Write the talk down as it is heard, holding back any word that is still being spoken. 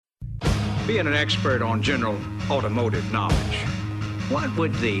Being an expert on general automotive knowledge, what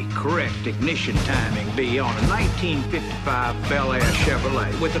would the correct ignition timing be on a 1955 Bel Air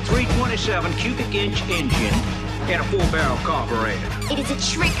Chevrolet with a 327 cubic inch engine and a 4-barrel carburetor? It is a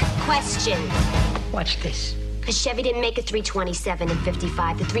trick question. What's this? Because Chevy didn't make a 327 in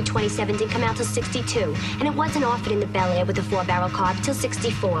 55. The 327 didn't come out till 62. And it wasn't offered in the Bel Air with a 4-barrel carb till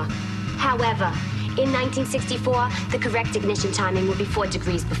 64. However, in 1964, the correct ignition timing will be 4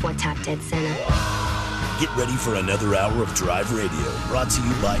 degrees before top dead center. Get ready for another hour of Drive Radio, brought to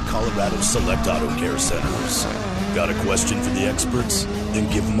you by Colorado Select Auto Care Centers. Got a question for the experts?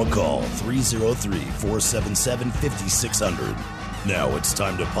 Then give them a call, 303-477-5600. Now it's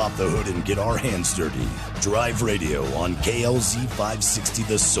time to pop the hood and get our hands dirty. Drive Radio on KLZ 560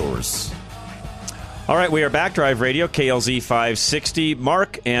 The Source. All right, we are back. Drive Radio, KLZ 560.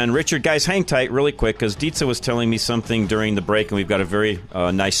 Mark and Richard, guys, hang tight really quick because Dietza was telling me something during the break, and we've got a very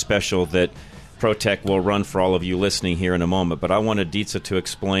nice special that ProTech will run for all of you listening here in a moment. But I wanted Dietza to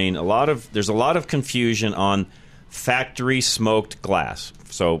explain there's a lot of confusion on factory smoked glass.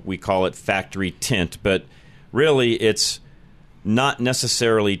 So we call it factory tint, but really it's not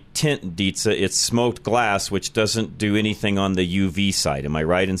necessarily tint, Dietza. It's smoked glass, which doesn't do anything on the UV side. Am I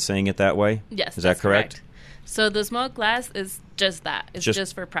right in saying it that way? Yes, is that correct? So the smoked glass is just that. It's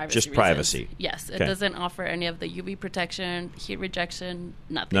just for privacy reasons. Privacy. Yes, it doesn't offer any of the UV protection, heat rejection,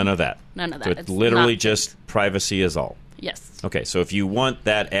 nothing. None of that. None of that. So it's literally just privacy is all. Yes. Okay, so if you want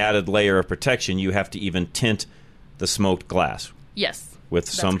that added layer of protection, you have to even tint the smoked glass. Yes. With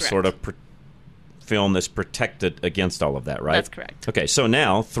some sort of film that's protected against all of that, right? That's correct. Okay, so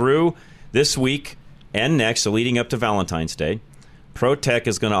now through this week and next, so leading up to Valentine's Day, ProTech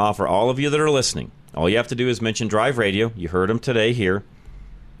is going to offer all of you that are listening, all you have to do is mention Drive Radio. You heard them today here.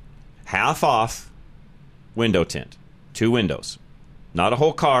 Half off window tint. 2 windows. Not a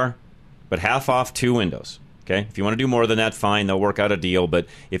whole car, but half off 2 windows. Okay? If you want to do more than that, fine. They'll work out a deal. But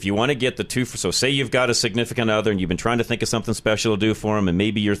if you want to get the 2... So say you've got a significant other and you've been trying to think of something special to do for them, and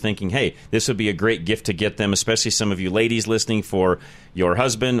maybe you're thinking, hey, this would be a great gift to get them, especially some of you ladies listening for your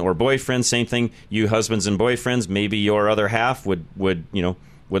husband or boyfriend. Same thing, you husbands and boyfriends. Maybe your other half would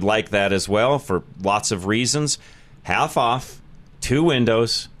like that as well for lots of reasons. Half off, 2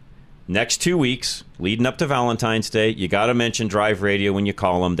 windows, next 2 weeks, leading up to Valentine's Day. You got to mention Drive Radio when you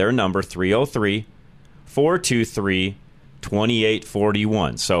call them. Their number,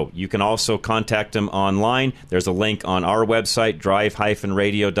 303-423-2841. So you can also contact them online. There's a link on our website,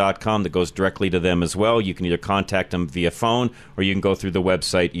 drive-radio.com, that goes directly to them as well. You can either contact them via phone or you can go through the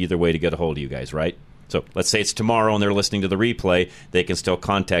website, either way to get a hold of you guys, right? So let's say it's tomorrow and they're listening to the replay. They can still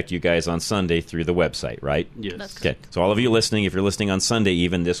contact you guys on Sunday through the website, right? Yes. Okay. So all of you listening, if you're listening on Sunday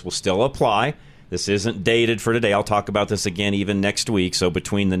even, this will still apply. This isn't dated for today. I'll talk about this again even next week. So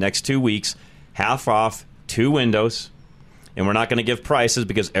between the next 2 weeks, half off, 2 windows. And we're not going to give prices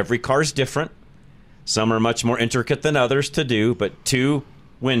because every car's different. Some are much more intricate than others to do, but 2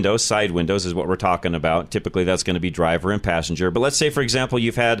 windows, side windows, is what we're talking about. Typically, that's going to be driver and passenger. But let's say, for example,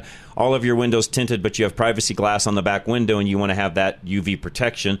 you've had all of your windows tinted, but you have privacy glass on the back window, and you want to have that UV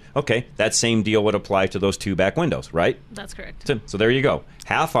protection. Okay, that same deal would apply to those 2 back windows, right? That's correct. So there you go.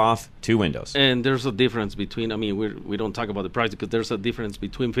 Half off, 2 windows. And there's a difference between, we don't talk about the price because there's a difference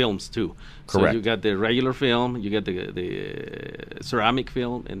between films, too. Correct. So you got the regular film, you get the ceramic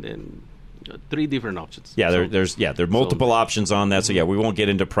film, and then 3 different options. Yeah, there are multiple options on that. So yeah, we won't get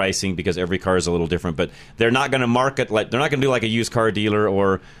into pricing because every car is a little different. But they're not going to market they're not going to do like a used car dealer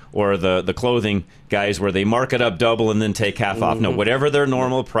or the clothing guys where they mark it up double and then take half off. No, whatever their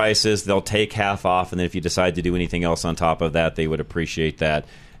normal price is, they'll take half off. And then if you decide to do anything else on top of that, they would appreciate that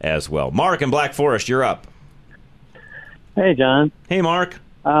as well. Mark in Black Forest, you're up. Hey, John. Hey, Mark.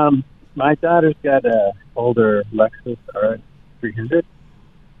 My daughter's got a older Lexus RX300.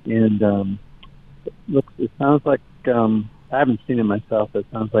 And it sounds like, I haven't seen it myself, it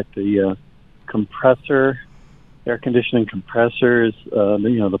sounds like the air conditioning compressor is,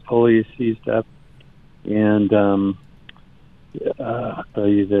 the pulley is seized up. And the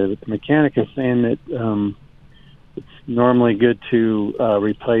mechanic is saying that it's normally good to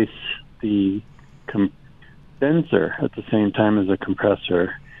replace the condenser at the same time as the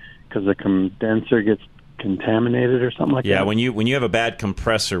compressor, because the condenser gets contaminated or something like that? Yeah, when you have a bad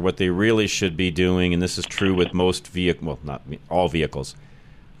compressor, what they really should be doing, and this is true with most not all vehicles,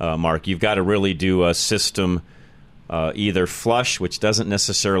 Mark, you've got to really do a system either flush, which doesn't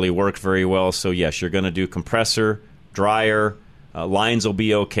necessarily work very well. So yes, you're going to do compressor, dryer, lines will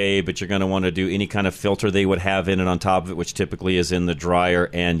be okay, but you're going to want to do any kind of filter they would have in it on top of it, which typically is in the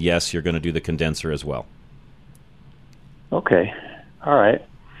dryer, and yes, you're going to do the condenser as well. Okay. All right.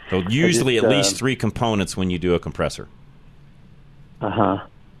 So usually at least 3 components when you do a compressor.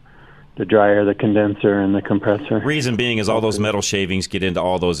 The dryer, the condenser, and the compressor. Reason being is all those metal shavings get into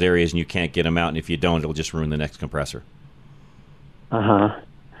all those areas, and you can't get them out. And if you don't, it'll just ruin the next compressor. How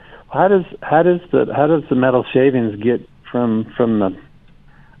does the metal shavings get from the?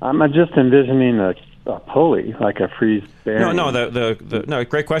 I'm just envisioning a pulley, like a freeze bearing. No,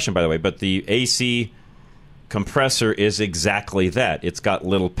 great question, by the way. But the AC compressor is exactly that. It's got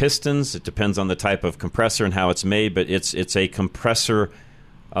little pistons. It depends on the type of compressor and how it's made, but it's a compressor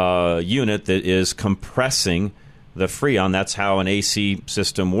unit that is compressing the Freon. That's how an AC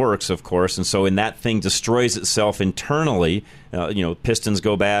system works, of course. And so, when that thing destroys itself internally, pistons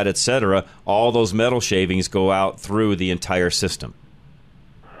go bad, etc., all those metal shavings go out through the entire system.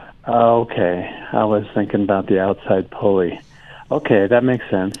 Okay. I was thinking about the outside pulley. Okay, that makes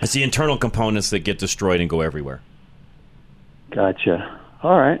sense. It's the internal components that get destroyed and go everywhere. Gotcha.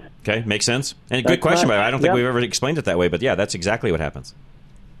 All right. Okay, makes sense? And a good question, by the way. I don't think we've ever explained it that way, but yeah, that's exactly what happens.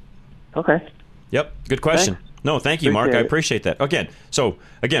 Okay. Yep, good question. Thanks. No, thank you, Mark. I appreciate that. Again,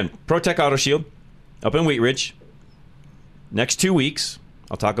 ProTech Auto Shield up in Wheat Ridge. Next 2 weeks.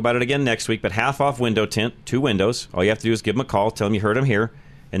 I'll talk about it again next week, but half off window tint, 2 windows. All you have to do is give them a call, tell them you heard them here,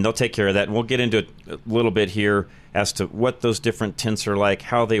 and they'll take care of that. And we'll get into it a little bit here as to what those different tints are like,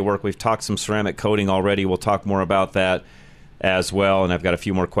 how they work. We've talked some ceramic coating already. We'll talk more about that as well, and I've got a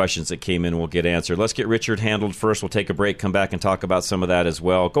few more questions that came in we'll get answered. Let's get Richard handled first. We'll take a break, come back, and talk about some of that as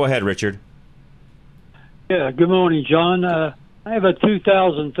well. Go ahead, Richard. Yeah, good morning, John. I have a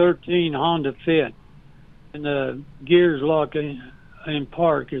 2013 Honda Fit, and the gears locking in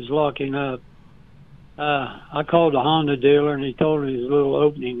park is locking up. I called the Honda dealer, and he told me there's a little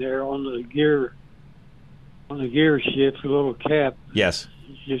opening there on the gear shift, a little cap. Yes.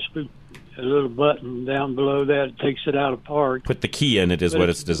 Just a little button down below that, it takes it out of park. Put the key in it is what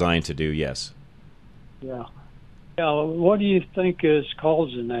it's designed to do, yes. Yeah. What do you think is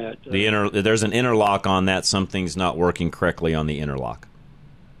causing that? There's an interlock on that. Something's not working correctly on the interlock.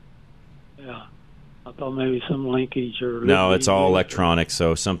 Yeah. I thought maybe some linkage or... No, it's all electronic,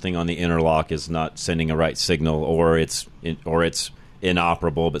 so something on the interlock is not sending a right signal, or it's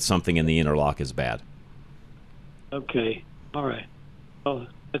inoperable, but something in the interlock is bad. Okay. All right. Well,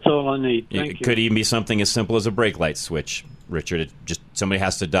 that's all I need. Thank you. It could even be something as simple as a brake light switch, Richard. Somebody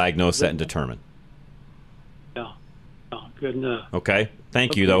has to diagnose that and determine. Yeah. Good enough. Okay.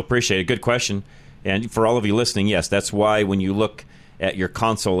 Thank you, though. Appreciate it. Good question. And for all of you listening, yes, that's why when you look at your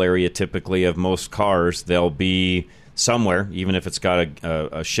console area typically of most cars, there'll be somewhere, even if it's got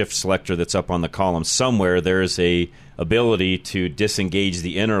a shift selector that's up on the column, somewhere there's a ability to disengage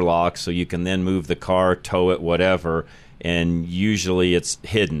the interlock so you can then move the car, tow it, whatever, and usually it's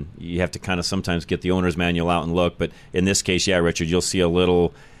hidden. You have to kind of sometimes get the owner's manual out and look, but in this case, yeah, Richard, you'll see a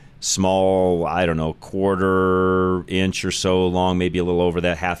little small, I don't know, 1/4 inch or so long, maybe a little over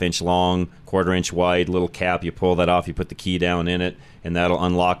that, 1/2 inch long, 1/4 inch wide, little cap. You pull that off, you put the key down in it, and that'll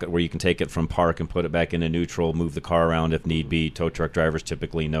unlock it where you can take it from park and put it back into neutral, move the car around if need be. Tow truck drivers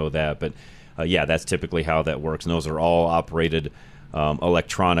typically know that, but yeah, that's typically how that works. And those are all operated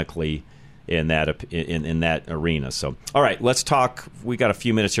electronically in that arena. So, all right, let's talk. We got a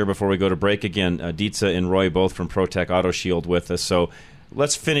few minutes here before we go to break again. Dietza and Roy both from ProTech Auto Shield with us. So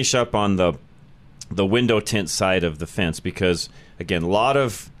let's finish up on the window tint side of the fence, because again, a lot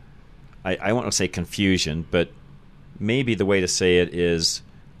of I won't say confusion, but maybe the way to say it is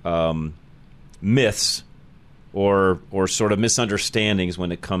myths or sort of misunderstandings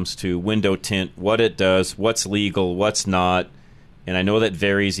when it comes to window tint, what it does, what's legal, what's not. And I know that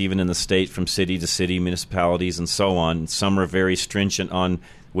varies even in the state from city to city, municipalities, and so on. Some are very stringent on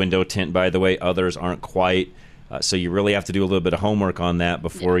window tint, by the way. Others aren't quite. So you really have to do a little bit of homework on that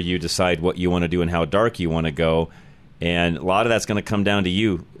before you decide what you want to do and how dark you want to go. And a lot of that's going to come down to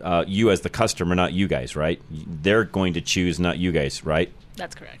you as the customer, not you guys, right? They're going to choose, not you guys, right?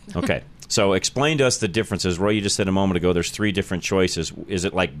 That's correct. Okay. So explain to us the differences. Roy, you just said a moment ago there's 3 different choices. Is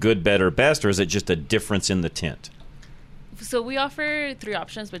it like good, better, best, or is it just a difference in the tint? So we offer 3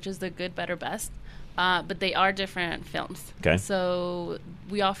 options, which is the good, better, best, but they are different films. Okay. So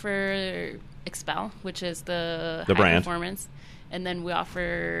we offer Expel, which is the high brand performance, and then we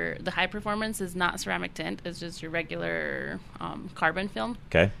offer the high performance is not ceramic tint; it's just your regular carbon film.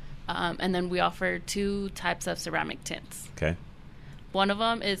 Okay. And then we offer 2 types of ceramic tints. Okay. One of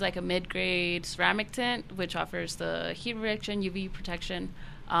them is like a mid-grade ceramic tint, which offers the heat rejection, UV protection,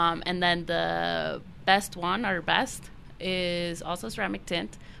 and then the best one, or best, is also ceramic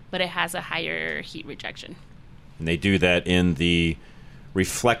tint, but it has a higher heat rejection. And they do that in the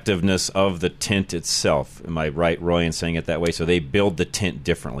reflectiveness of the tint itself. Am I right, Roy, in saying it that way? So they build the tint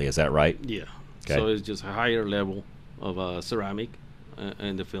differently. Is that right? Yeah. Okay. So it's just a higher level of ceramic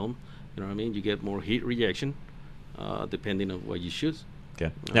in the film. You know what I mean? You get more heat rejection depending on what you choose.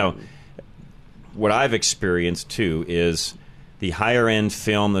 Okay. Now, what I've experienced, too, is the higher-end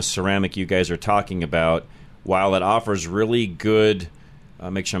film, the ceramic you guys are talking about, while it offers really good,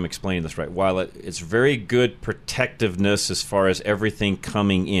 make sure I'm explaining this right, while it's very good protectiveness as far as everything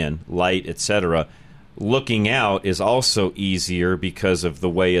coming in, light, etc., looking out is also easier because of the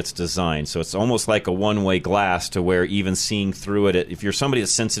way it's designed. So it's almost like a one-way glass to where even seeing through it, if you're somebody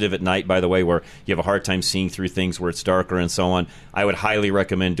that's sensitive at night, by the way, where you have a hard time seeing through things where it's darker and so on, I would highly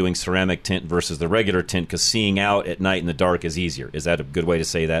recommend doing ceramic tint versus the regular tint because seeing out at night in the dark is easier. Is that a good way to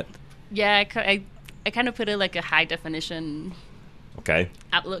say that? Yeah, I kind of put it like a high definition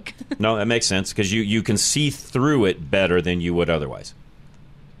outlook. No, that makes sense because you can see through it better than you would otherwise.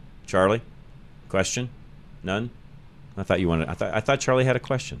 Charlie? Question? None? I thought you wanted. I thought Charlie had a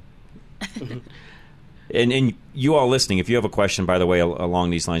question. and you all listening, if you have a question, by the way, along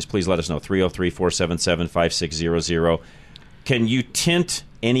these lines, please let us know. 303-477-5600. Can you tint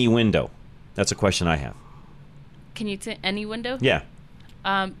any window? That's a question I have. Can you tint any window? Yeah.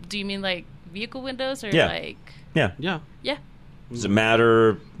 Do you mean like vehicle windows or Yeah. Yeah. Yeah. Does it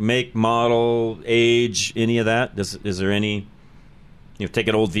matter make, model, age, any of that? Is there any?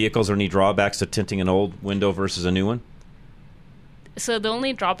 Taking old vehicles, or any drawbacks to tinting an old window versus a new one? So the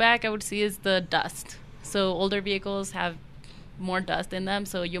only drawback I would see is the dust. So older vehicles have more dust in them,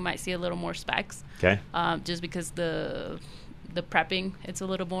 so you might see a little more specks. Okay. Just because the prepping, it's a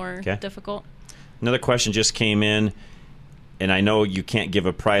little more difficult. Another question just came in, and I know you can't give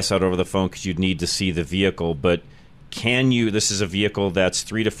a price out over the phone because you'd need to see the vehicle, but can you, this is a vehicle that's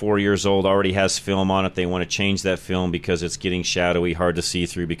 3 to 4 years old, already has film on it. They want to change that film because it's getting shadowy, hard to see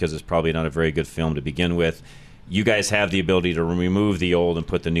through because it's probably not a very good film to begin with. You guys have the ability to remove the old and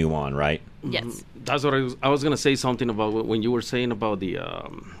put the new on, right? Yes. That's what I was going to say something about when you were saying about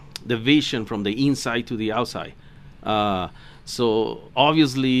the vision from the inside to the outside. So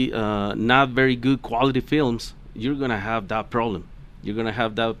obviously, not very good quality films, you're going to have that problem. You're going to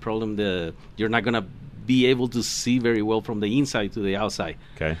have that problem that you're not going to be able to see very well from the inside to the outside.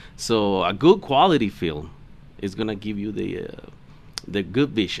 Okay. So a good quality film is going to give you the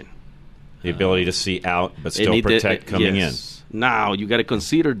good vision. The ability to see out but still protect coming in. Now, you got to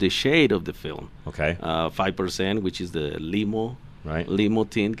consider the shade of the film. Okay. 5%, which is the limo. Right. Limo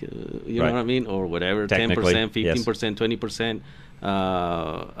tint, you know what I mean? Or whatever, 10%, 15%,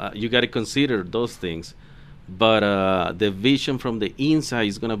 20%. You got to consider those things. But the vision from the inside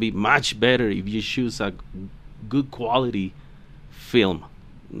is going to be much better if you choose a good quality film.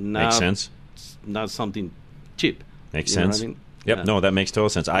 Makes sense. Not something cheap. Makes sense. I mean? Yep. No, that makes total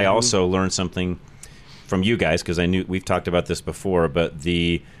sense. I also learned something from you guys because I knew we've talked about this before, but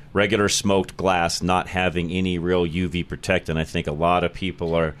the regular smoked glass not having any real UV protectant, I think a lot of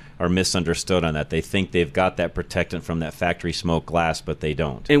people are misunderstood on that. They think they've got that protectant from that factory smoked glass, but they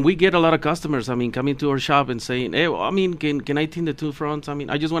don't. And we get a lot of customers, coming to our shop and saying, hey, can I tint the two fronts?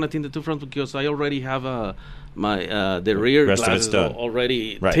 I just want to tint the two fronts because I already have the rear glasses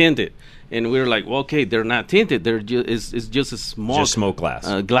already tinted. And we're like, well, okay, they're not tinted. They're it's just a smoke glass.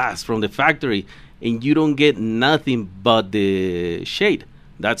 Glass from the factory. And you don't get nothing but the shade.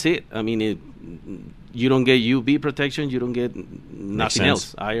 That's it. You don't get UV protection. You don't get nothing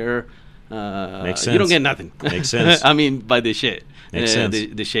else. Makes sense. You don't get nothing. Makes sense. By the shade. Makes sense.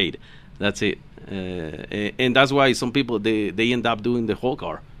 The shade. That's it. And that's why some people, they end up doing the whole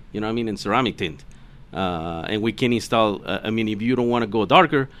car, in ceramic tint. And we can install, if you don't want to go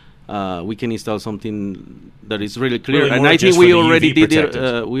darker, we can install something that is really clear. Really, and I think we already did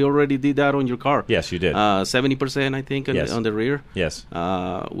it. We already did that on your car. Yes, you did. 70%, I think, on the rear. Yes.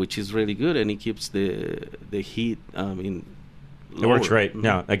 Which is really good, and it keeps the heat. It works great.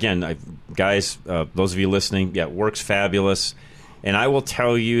 Now, again, guys, those of you listening, it works fabulous. And I will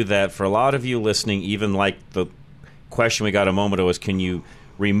tell you that for a lot of you listening, even like the question we got a moment ago is, can you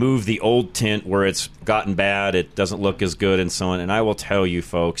remove the old tint where it's gotten bad, it doesn't look as good, and so on. And I will tell you,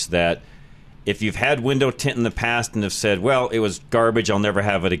 folks, that if you've had window tint in the past and have said, well, it was garbage, I'll never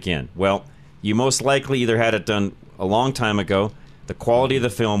have it again. Well, you most likely either had it done a long time ago, the quality of the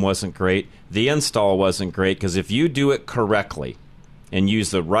film wasn't great, the install wasn't great, because if you do it correctly and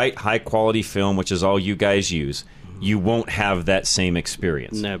use the right high-quality film, which is all you guys use, you won't have that same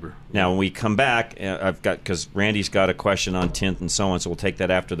experience. Never. Now, when we come back, because Randy's got a question on tint and so on, so we'll take that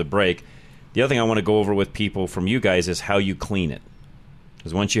after the break. The other thing I want to go over with people from you guys is how you clean it.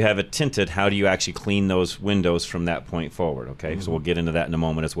 Because once you have it tinted, how do you actually clean those windows from that point forward? Okay, so we'll get into that in a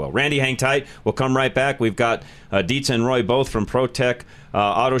moment as well. Randy, hang tight. We'll come right back. We've got Dietz and Roy both from ProTech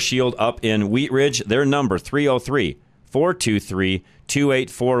Auto Shield up in Wheat Ridge. Their number,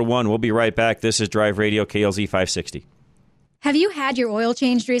 303-423-2841. We'll be right back. This is Drive Radio, KLZ 560. Have you had your oil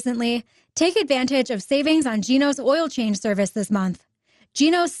changed recently? Take advantage of savings on Geno's oil change service this month.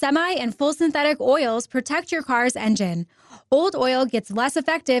 Geno's semi and full synthetic oils protect your car's engine. Old oil gets less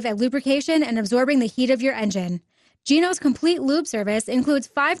effective at lubrication and absorbing the heat of your engine. Geno's complete lube service includes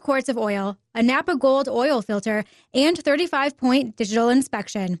 5 quarts of oil, a Napa Gold oil filter, and 35-point digital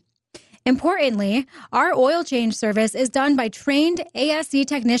inspection. Importantly, our oil change service is done by trained ASC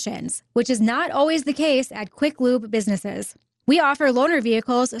technicians, which is not always the case at quick lube businesses. We offer loaner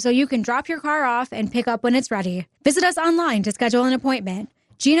vehicles so you can drop your car off and pick up when it's ready. Visit us online to schedule an appointment.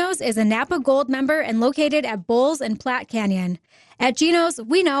 Geno's is a Napa Gold member and located at Bowles and Platte Canyon. At Geno's,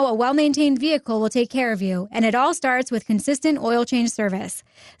 we know a well-maintained vehicle will take care of you, and it all starts with consistent oil change service.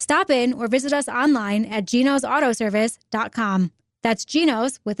 Stop in or visit us online at genosautoservice.com. That's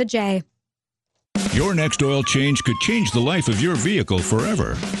Geno's with a J. Your next oil change could change the life of your vehicle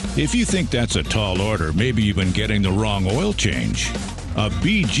forever. If you think that's a tall order, maybe you've been getting the wrong oil change. A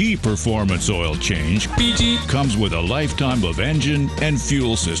BG Performance oil change comes with a lifetime of engine and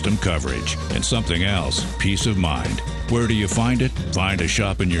fuel system coverage. And something else, peace of mind. Where do you find it? Find a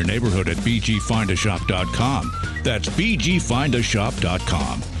shop in your neighborhood at bgfindashop.com. That's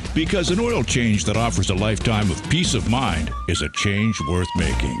bgfindashop.com. Because an oil change that offers a lifetime of peace of mind is a change worth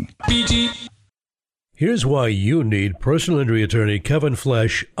making. BG. Here's why you need personal injury attorney Kevin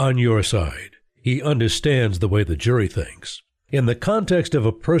Flesh on your side. He understands the way the jury thinks. In the context of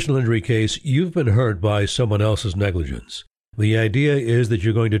a personal injury case, you've been hurt by someone else's negligence. The idea is that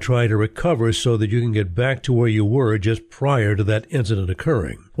you're going to try to recover so that you can get back to where you were just prior to that incident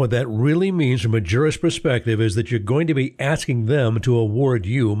occurring. What that really means from a jurist perspective is that you're going to be asking them to award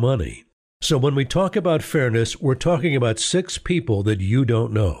you money. So when we talk about fairness, we're talking about 6 people that you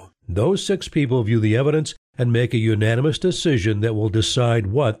don't know. Those 6 people view the evidence and make a unanimous decision that will decide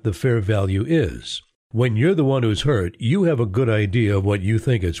what the fair value is. When you're the one who's hurt, you have a good idea of what you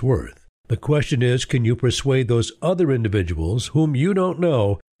think it's worth. The question is, can you persuade those other individuals whom you don't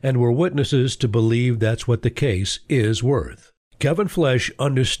know and were witnesses to believe that's what the case is worth? Kevin Flesh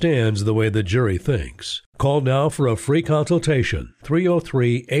understands the way the jury thinks. Call now for a free consultation,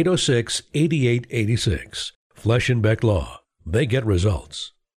 303-806-8886. Flesh and Beck Law. They get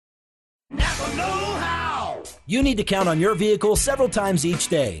results. Napa know-how! You need to count on your vehicle several times each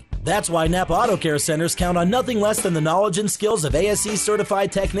day. That's why Napa Auto Care Centers count on nothing less than the knowledge and skills of ASE-certified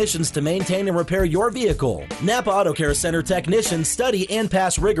technicians to maintain and repair your vehicle. Napa Auto Care Center technicians study and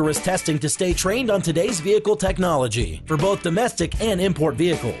pass rigorous testing to stay trained on today's vehicle technology for both domestic and import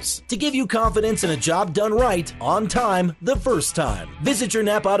vehicles. To give you confidence in a job done right, on time, the first time. Visit your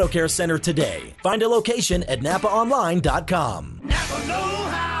Napa Auto Care Center today. Find a location at NapaOnline.com. Napa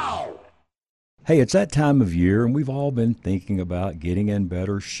know-how! Hey, it's that time of year, and we've all been thinking about getting in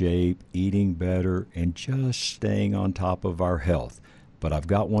better shape, eating better, and just staying on top of our health. But I've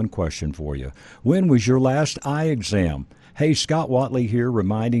got one question for you. When was your last eye exam? Hey, Scott Watley here,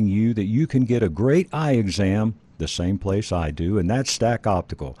 reminding you that you can get a great eye exam the same place I do, and that's Stack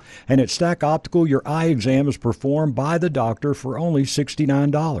Optical. And at Stack Optical, your eye exam is performed by the doctor for only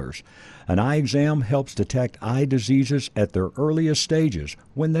 $69. An eye exam helps detect eye diseases at their earliest stages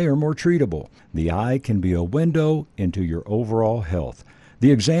when they are more treatable. The eye can be a window into your overall health.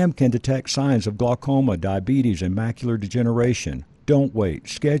 The exam can detect signs of glaucoma, diabetes, and macular degeneration. Don't wait.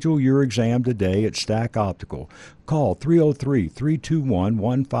 Schedule your exam today at Stack Optical. Call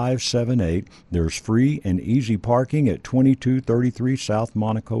 303-321-1578. There's free and easy parking at 2233 South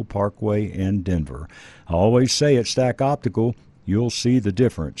Monaco Parkway in Denver. I always say at Stack Optical, you'll see the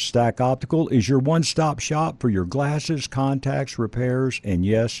difference. Stack Optical is your one-stop shop for your glasses, contacts, repairs, and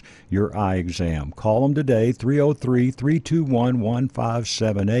yes, your eye exam. Call them today,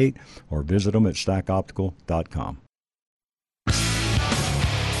 303-321-1578, or visit them at stackoptical.com.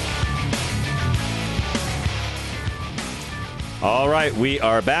 All right, we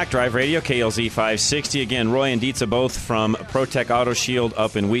are back. Drive Radio, KLZ 560. Again, Roy and Dietz are both from ProTech Auto Shield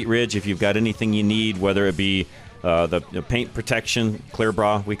up in Wheat Ridge. If you've got anything you need, whether it be the paint protection, clear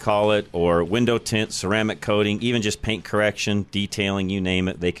bra we call it, or window tint, ceramic coating, even just paint correction, detailing, you name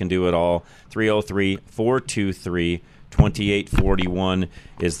it, they can do it all. 303-423-2841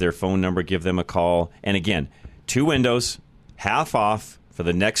 is their phone number. Give them a call. And again, 2 windows, half off for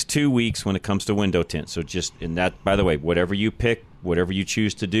the next 2 weeks when it comes to window tint. So just, and that, by the way, whatever you pick, whatever you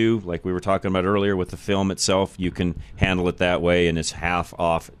choose to do, like we were talking about earlier with the film itself, you can handle it that way, and it's half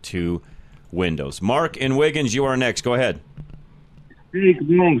off to windows. Mark in Wiggins, you are next. Go ahead. Hey, good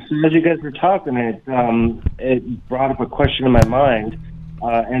morning. So as you guys were talking, it brought up a question in my mind.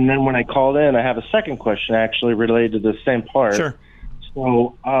 And then when I called in, I have a second question actually related to the same part. Sure.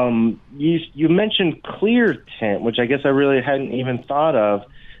 So you mentioned clear tint, which I guess I really hadn't even thought of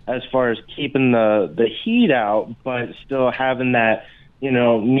as far as keeping the heat out, but still having that,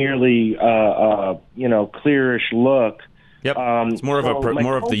 nearly, clearish look. Yep. It's more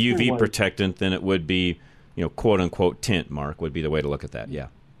of the UV protectant than it would be, quote unquote tint, Mark, would be the way to look at that. Yeah.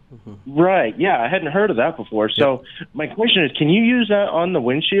 Right. Yeah, I hadn't heard of that before. So my question is, can you use that on the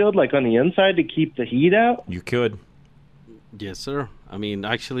windshield, like on the inside, to keep the heat out? You could. Yes, sir. I mean,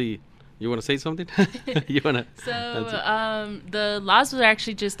 actually, you want to say something? You want to? So the laws were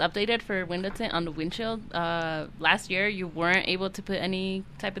actually just updated for window tint on the windshield. Last year, you weren't able to put any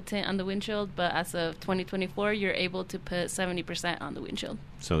type of tint on the windshield, but as of 2024, you're able to put 70% on the windshield.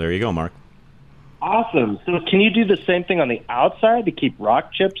 So there you go, Mark. Awesome. So can you do the same thing on the outside to keep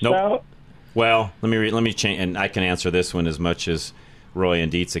rock chips out? Well, let me change, and I can answer this one as much as Roy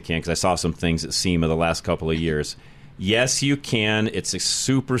and Dietza can, because I saw some things at SEMA the last couple of years. Yes, you can. It's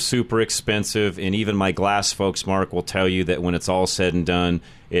super, super expensive, and even my glass folks, Mark, will tell you that when it's all said and done,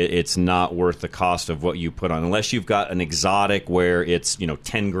 it's not worth the cost of what you put on. Unless you've got an exotic where it's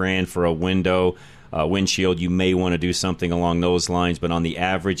 $10,000 for a windshield, you may want to do something along those lines. But on the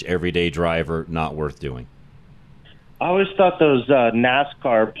average, everyday driver, not worth doing. I always thought those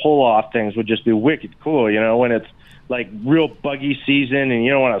NASCAR pull-off things would just be wicked cool. When it's like real buggy season and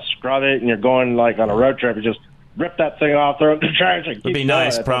you don't want to scrub it, and you're going like on a road trip, you just rip that thing off, throw it in the trash. It'd be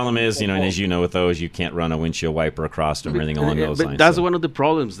nice. Problem is, and as you know, with those, you can't run a windshield wiper across them or anything along those lines. That's one of the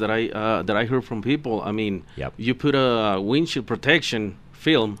problems that I heard from people. I mean, you put a windshield protection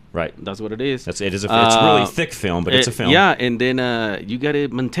film. Right. That's what it is. It's really thick film, but it's a film. Yeah, and then you got to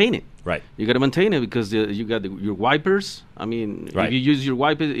maintain it. Right. You got to maintain it because you got your wipers. I mean, if you use your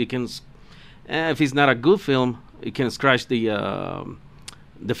wipers, it can. If it's not a good film, it can scratch the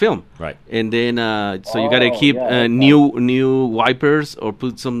film. Right. And then so you got to keep new wipers or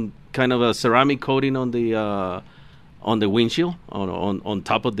put some kind of a ceramic coating on the windshield on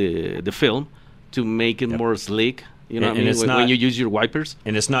top of the film to make it more slick. You know what I mean? When you use your wipers.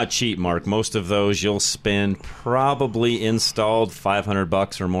 And it's not cheap, Mark. Most of those you'll spend probably installed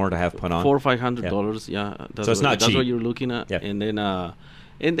 $500 or more to have put on. $400 or $500, yeah. So it's not cheap. That's what you're looking at. Yep. And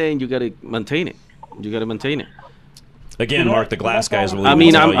then you got to maintain it. Again, Mark, the glass guys will tell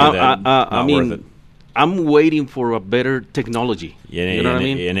you that not worth it. I'm waiting for a better technology. You know what I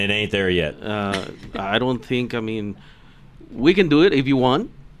mean? And it ain't there yet. I don't think, we can do it if you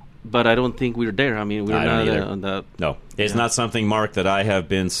want. But I don't think we're there. I mean, we're not on that. No, it's not something, Mark, that I have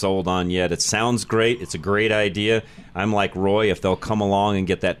been sold on yet. It sounds great. It's a great idea. I'm like Roy. If they'll come along and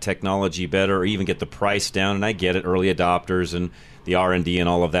get that technology better or even get the price down, and I get it, early adopters and the R&D and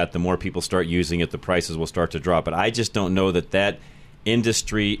all of that, the more people start using it, the prices will start to drop. But I just don't know that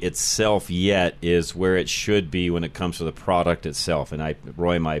industry itself yet is where it should be when it comes to the product itself. And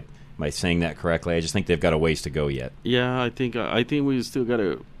Roy, am I saying that correctly? I just think they've got a ways to go yet. Yeah, I think we still got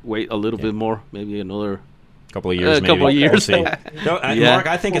to wait a little bit more, maybe another couple of years. We'll see. Mark,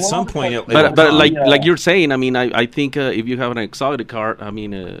 I think at some point, but like you're saying, I think if you have an exotic car,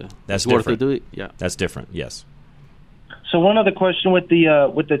 that's it's worth to do it. Yeah, that's different. Yes. So one other question with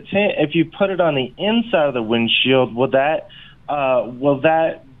the tint, if you put it on the inside of the windshield, will that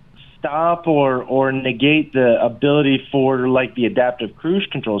stop or negate the ability for like the adaptive cruise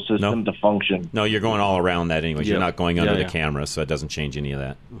control system to function? No, you're going all around that anyways. You're not going under the camera, so it doesn't change any of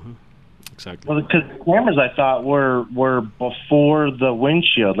that. Mm-hmm. Exactly. Well, because the cameras I thought were before the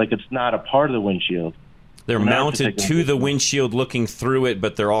windshield, like it's not a part of the windshield. They're mounted to the windshield, looking through it,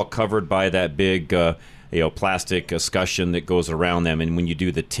 but they're all covered by that big plastic escutcheon that goes around them. And when you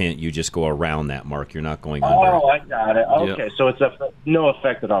do the tint, you just go around that, Mark. You're not going under. Oh, I got it. Okay, so it's no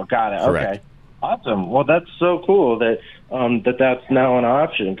effect at all. Got it. Correct. Okay. Awesome. Well, that's so cool that that's now an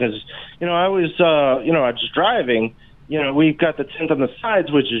option because I was I was driving. We've got the tint on the sides,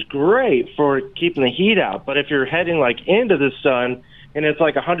 which is great for keeping the heat out. But if you're heading like into the sun and it's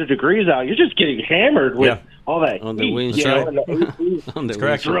like 100 degrees out, you're just getting hammered with all that on heat, the windshield. That's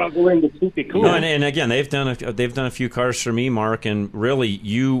correct. Struggling to keep it cool. No, and again, they've done a few cars for me, Mark, and really,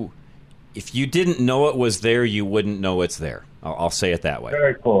 if you didn't know it was there, you wouldn't know it's there. I'll say it that way.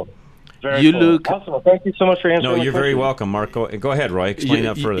 Very cool. You look awesome. Well, thank you so much for answering. No, you're very welcome, Mark. Go ahead, Roy. Explain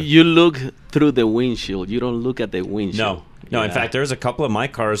that further. You look through the windshield. You don't look at the windshield. No. In fact, there's a couple of my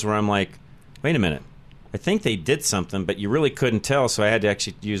cars where I'm like, wait a minute. I think they did something, but you really couldn't tell, so I had to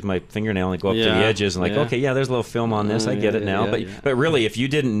actually use my fingernail and go up to the edges and okay, there's a little film on this. I get it now. But really, if you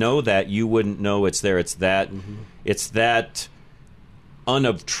didn't know that, you wouldn't know it's there. It's that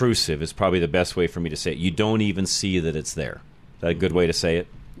unobtrusive is probably the best way for me to say it. You don't even see that it's there. Is that a good way to say it?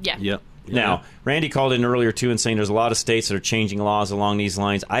 Yeah. Yep. Now, Randy called in earlier, too, and saying there's a lot of states that are changing laws along these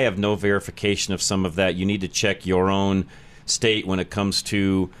lines. I have no verification of some of that. You need to check your own state when it comes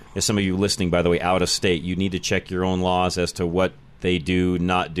to, as some of you listening, by the way, out of state, you need to check your own laws as to what they do,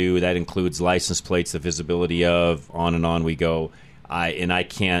 not do. That includes license plates, the visibility of, on and on we go. I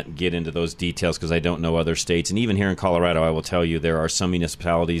can't get into those details because I don't know other states. And even here in Colorado, I will tell you there are some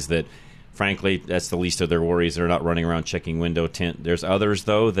municipalities that, frankly, that's the least of their worries. They're not running around checking window tint. There's others,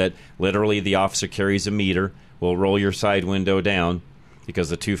 though, that literally the officer carries a meter, will roll your side window down, because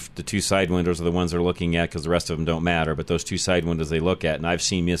the two side windows are the ones they're looking at because the rest of them don't matter. But those two side windows they look at, and I've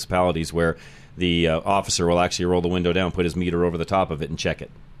seen municipalities where the officer will actually roll the window down, put his meter over the top of it, and check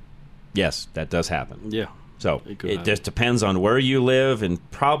it. Yes, that does happen. Yeah. So it just depends on where you live and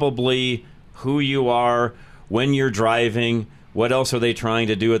probably who you are, when you're driving. What else are they trying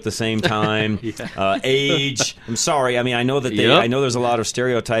to do at the same time? Age. I'm sorry. I mean, I know that I know there's a lot of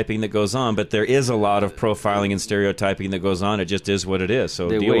stereotyping that goes on, but there is a lot of profiling and stereotyping that goes on. It just is what it is. So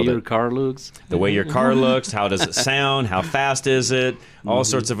the deal way with your it. car looks. The way your car looks. How does it sound? How fast is it? All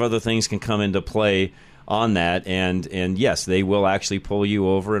sorts of other things can come into play on that. And yes, they will actually pull you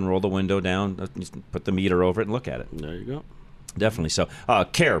over and roll the window down, put the meter over it, and look at it. There you go. Definitely. So,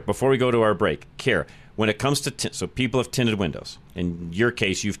 Care, before we go to our break, Care. When it comes to so people have tinted windows. In your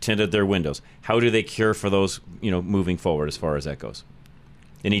case, you've tinted their windows. How do they cure for those, moving forward as far as that goes?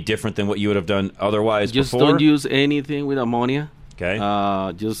 Any different than what you would have done otherwise just before? Don't use anything with ammonia. Okay.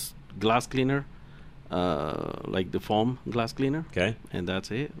 Just glass cleaner, like the foam glass cleaner. Okay. And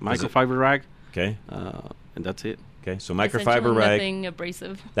that's it. Microfiber rag. Okay. And that's it. Okay, so microfiber rag. Nothing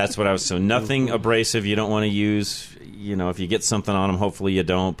abrasive. That's what I was. So nothing abrasive. You don't want to use. If you get something on them, hopefully you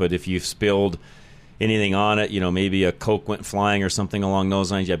don't. But if you've spilled anything on it, maybe a Coke went flying or something along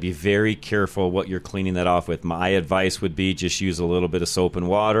those lines, you have to be very careful what you're cleaning that off with. My advice would be just use a little bit of soap and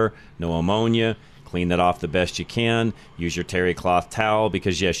water, no ammonia. Clean that off the best you can. Use your terry cloth towel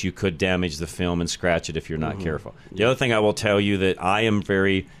because, yes, you could damage the film and scratch it if you're not careful. The other thing I will tell you that I am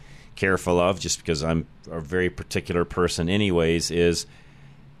very careful of, just because I'm a very particular person anyways, is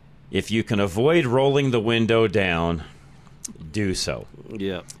if you can avoid rolling the window down, do so.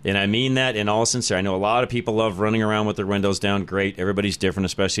 Yeah. And I mean that in all sincerity. I know a lot of people love running around with their windows down. Great. Everybody's different,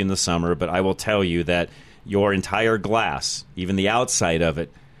 especially in the summer. But I will tell you that your entire glass, even the outside of it,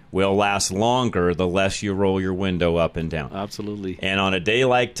 will last longer the less you roll your window up and down. Absolutely. And on a day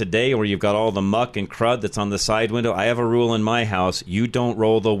like today where you've got all the muck and crud that's on the side window, I have a rule in my house: you don't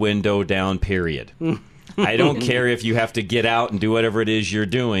roll the window down, period. I don't care if you have to get out and do whatever it is you're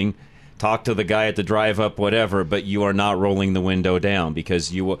doing, talk to the guy at the drive-up, whatever, but you are not rolling the window down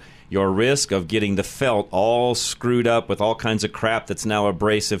because your risk of getting the felt all screwed up with all kinds of crap that's now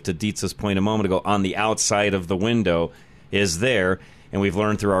abrasive, to Dietz's point a moment ago, on the outside of the window is there. And we've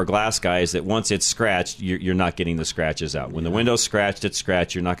learned through our glass guys that once it's scratched, you're not getting the scratches out. When the window's scratched, it's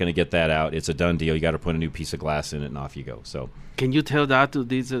scratched. You're not going to get that out. It's a done deal. You got to put a new piece of glass in it, and off you go. So, can you tell that to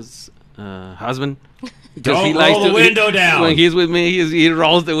this husband? Don't roll the window down. When he's with me, he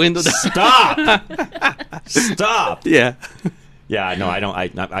rolls the window down. Stop! Stop! Yeah. Yeah, no, I don't.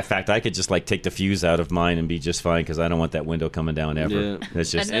 In fact, I could just take the fuse out of mine and be just fine because I don't want that window coming down ever. Yeah.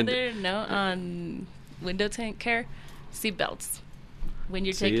 That's just another note on window tint care: seatbelts. When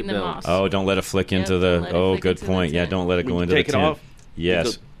you're taking them off. Oh, don't let it flick into the... Oh, good point. Yeah, don't let it go into the tint. Take it off.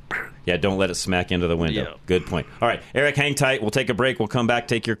 Yes. Yeah, don't let it smack into the window. Yeah. Good point. All right, Eric, hang tight. We'll take a break. We'll come back,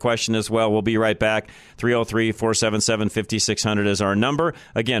 take your question as well. We'll be right back. 303-477-5600 is our number.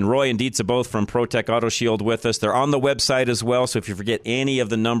 Again, Roy and Dietz are both from ProTech Auto Shield with us. They're on the website as well, so if you forget any of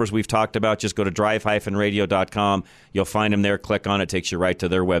the numbers we've talked about, just go to drive-radio.com. You'll find them there. Click on it. Takes you right to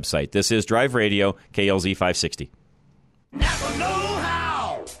their website. This is Drive Radio, KLZ 560.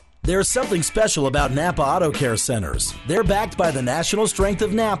 There's something special about Napa Auto Care Centers. They're backed by the national strength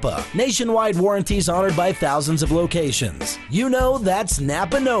of Napa. Nationwide warranties honored by thousands of locations. That's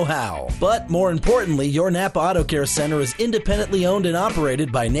Napa know-how. But more importantly, your Napa Auto Care Center is independently owned and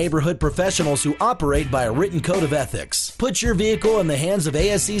operated by neighborhood professionals who operate by a written code of ethics. Put your vehicle in the hands of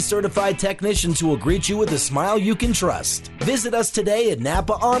ASE certified technicians who will greet you with a smile you can trust. Visit us today at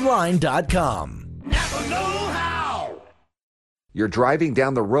NapaOnline.com. Napa know-how. You're driving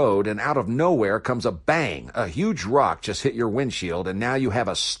down the road and out of nowhere comes a bang. A huge rock just hit your windshield and now you have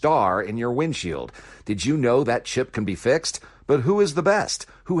a star in your windshield. Did you know that chip can be fixed? But who is the best?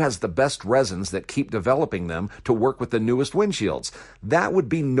 Who has the best resins that keep developing them to work with the newest windshields? That would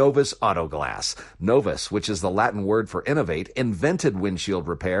be Novus Auto Glass. Novus, which is the Latin word for innovate, invented windshield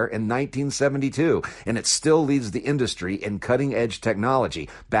repair in 1972, and it still leads the industry in cutting-edge technology,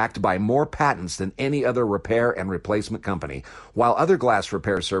 backed by more patents than any other repair and replacement company. While other glass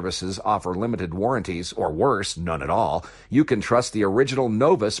repair services offer limited warranties, or worse, none at all, you can trust the original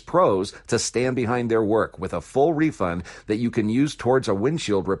Novus pros to stand behind their work with a full refund that you can use towards a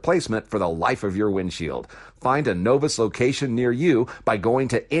windshield replacement for the life of your windshield. Find a Novus location near you by going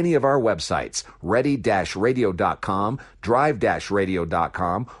to any of our websites, ready-radio.com,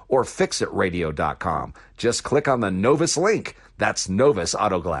 drive-radio.com, or fixitradio.com. Just click on the Novus link. That's Novus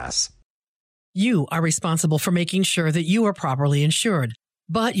Auto Glass. You are responsible for making sure that you are properly insured,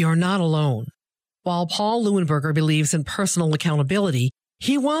 but you're not alone. While Paul Leuenberger believes in personal accountability,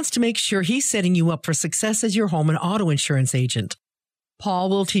 he wants to make sure he's setting you up for success as your home and auto insurance agent. Paul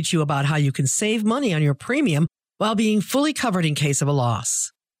will teach you about how you can save money on your premium while being fully covered in case of a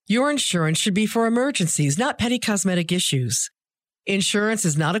loss. Your insurance should be for emergencies, not petty cosmetic issues. Insurance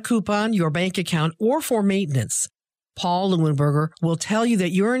is not a coupon, your bank account, or for maintenance. Paul Leuenberger will tell you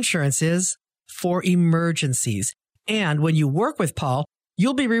that your insurance is for emergencies. And when you work with Paul,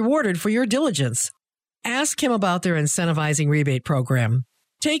 you'll be rewarded for your diligence. Ask him about their incentivizing rebate program.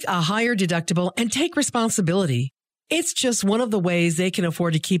 Take a higher deductible and take responsibility. It's just one of the ways they can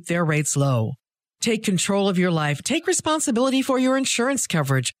afford to keep their rates low. Take control of your life. Take responsibility for your insurance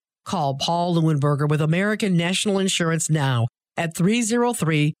coverage. Call Paul Leuenberger with American National Insurance now at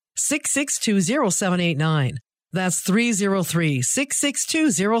 303-662-0789. That's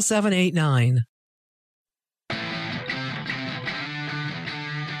 303-662-0789.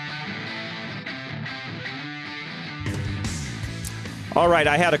 All right,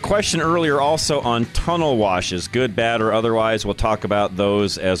 I had a question earlier also on tunnel washes, good, bad, or otherwise. We'll talk about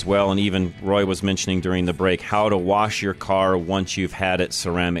those as well. And even Roy was mentioning during the break how to wash your car once you've had it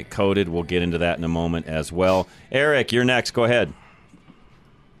ceramic coated. We'll get into that in a moment as well. Eric, you're next. Go ahead.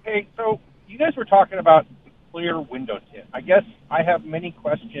 Hey, so you guys were talking about clear window tint. I guess I have many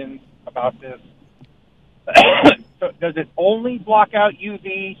questions about this. So does it only block out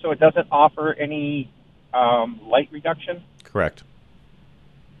UV, so it doesn't offer any light reduction? Correct.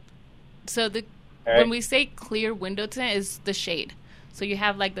 So when we say clear window tint, is the shade. So you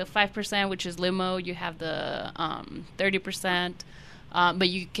have like the 5%, which is limo. You have the 30%, but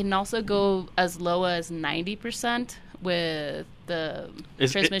you can also go as low as 90% with the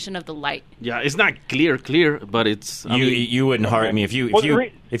transmission of the light. Yeah, it's not clear, but it's. You wouldn't hardly. I mean, if you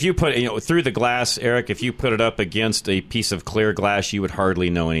put through the glass, Eric, if you put it up against a piece of clear glass, you would hardly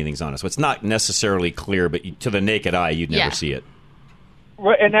know anything's on it. So it's not necessarily clear, but to the naked eye, you'd never see it.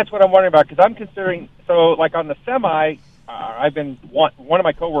 Right, and that's what I'm wondering about, because I'm considering, so like on the semi, one of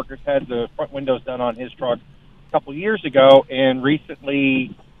my coworkers had the front windows done on his truck a couple years ago, and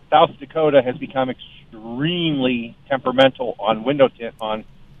recently South Dakota has become extremely temperamental on window tint on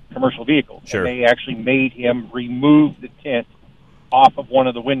commercial vehicles. Sure. And they actually made him remove the tint off of one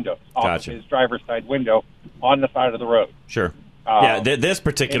of the windows, off of his driver's side window on the side of the road. Sure. This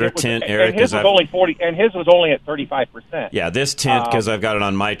particular tint, Eric, and his was only 40, and his was only at 35%. Yeah, this tint, because I've got it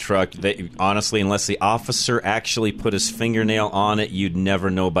on my truck. Honestly, unless the officer actually put his fingernail on it, you'd never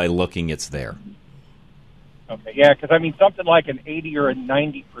know by looking it's there. Okay, yeah, because I mean something like an 80 or a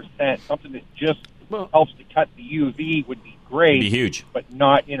 90%, something that just helps to cut the UV would be great. Be huge, but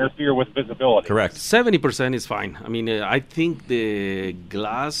not interfere with visibility. Correct. 70% is fine. I mean, I think the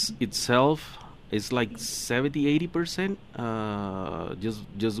glass itself. It's like 70-80%,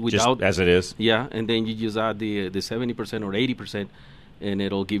 just without as it is. Yeah, and then you just add the 70% or 80%, and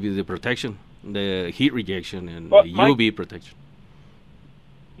it'll give you the protection, the heat rejection, and the UV protection.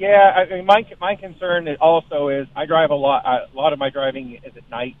 Yeah, I mean, my concern also is I drive a lot. A lot of my driving is at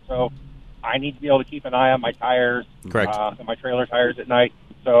night, so I need to be able to keep an eye on my tires, correct, and my trailer tires at night.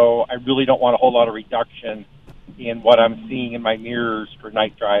 So I really don't want a whole lot of reduction in what I'm seeing in my mirrors for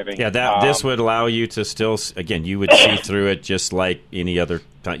night driving. Yeah, this would allow you to still, again, you would see through it just like any other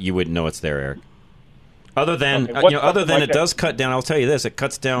time. You wouldn't know it's there, Eric. Other than, it does cut down, I'll tell you this, it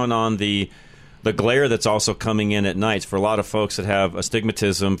cuts down on the glare that's also coming in at nights. For a lot of folks that have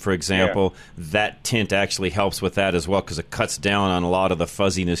astigmatism, for example, that tint actually helps with that as well, because it cuts down on a lot of the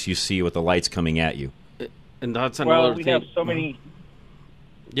fuzziness you see with the lights coming at you. And that's another thing. Have so many...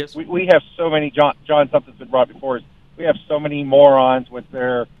 Yes, we have so many. John, something's been brought before us. We have so many morons with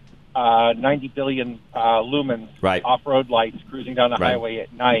their 90 billion lumens off-road lights cruising down the highway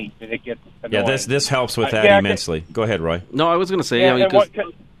at night that it gets annoying. Yeah, this helps with that immensely. Go ahead, Roy. No, I was going to say. Go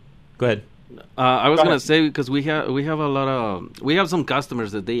ahead. I was gonna say, because we have some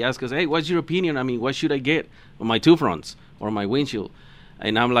customers that they ask us, hey, what's your opinion? I mean, what should I get on my two fronts or my windshield?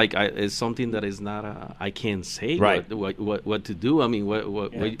 And I'm like, it's something that is not I can't say what to do. I mean,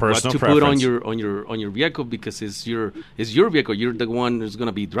 what to put on your vehicle, because it's your vehicle. You're the one who's going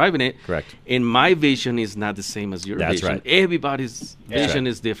to be driving it. Correct. And my vision is not the same as your vision. Right. Everybody's vision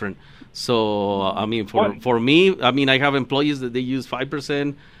is different. So I mean, for me, I mean, I have employees that they use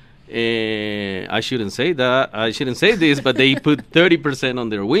 5%. I shouldn't say that. I shouldn't say this, but they put 30% on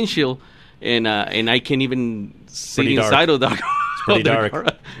their windshield, and I can't even see inside of that. It's pretty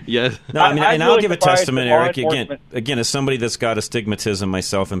dark. Yes. No, I mean, and really I'll give a testament, Eric. enforcement. Again, as somebody that's got astigmatism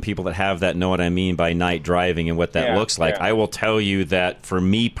myself, and people that have that know what I mean by night driving and what that looks like. I will tell you that for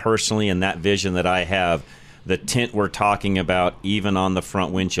me personally, and that vision that I have, the tint we're talking about, even on the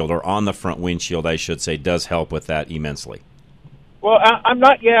front windshield, or on the front windshield, I should say, does help with that immensely. Well, I'm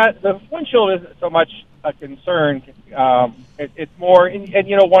not yet. The windshield isn't so much a concern. It's more, and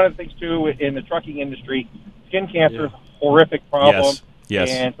you know, one of the things too in the trucking industry, skin cancer is a horrific problem.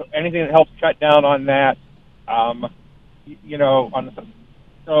 Yes. And so anything that helps cut down on that, you know,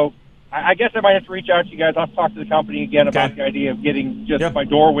 so I guess I might have to reach out to you guys. I'll talk to the company again about the idea of getting just my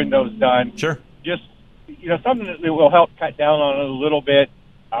door windows done. Sure. Just, you know, something that will help cut down on it a little bit.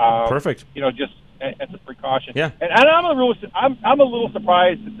 Perfect. You know, just as a precaution. Yeah. And I'm a little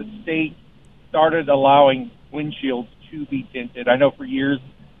surprised that the state started allowing windshields to be tinted. I know for years,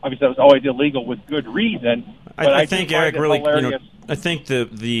 obviously, that was always illegal with good reason. But I think, Eric, really, hilarious. I think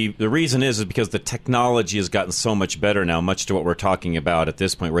the reason is because the technology has gotten so much better now, much to what we're talking about at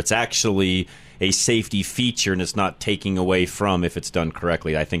this point, where it's actually a safety feature and it's not taking away from if it's done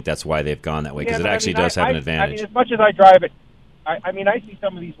correctly. I think that's why they've gone that way, because it actually does have an advantage. I mean, as much as I drive it, I mean, I see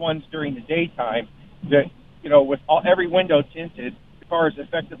some of these ones during the daytime that, you know, with every window tinted, the car is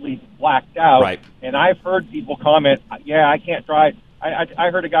effectively blacked out. Right. And I've heard people comment, I can't drive. I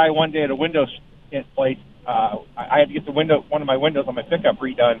heard a guy one day at a window tint place. I had to get one of my windows on my pickup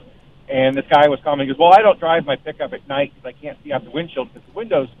redone, and this guy was commenting, he goes, well, I don't drive my pickup at night because I can't see out the windshield because the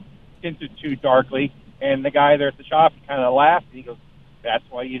window's tinted too darkly. And the guy there at the shop kind of laughed, and he goes, that's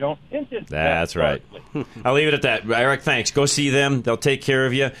why you don't tint it. That's right. I'll leave it at that. Eric, thanks. Go see them. They'll take care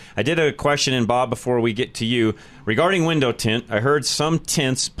of you. I did a question in Bob before we get to you. Regarding window tint, I heard some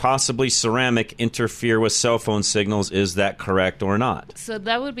tints, possibly ceramic, interfere with cell phone signals. Is that correct or not? So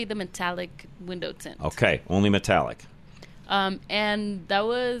that would be the metallic window tint. Okay, only metallic. And that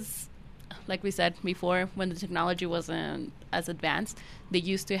was, like we said before, when the technology wasn't as advanced, they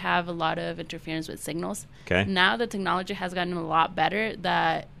used to have a lot of interference with signals. Okay. Now the technology has gotten a lot better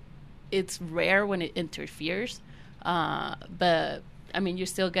that it's rare when it interferes. But, I mean, you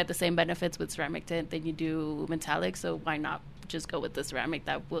still get the same benefits with ceramic tint than you do metallic, so why not just go with the ceramic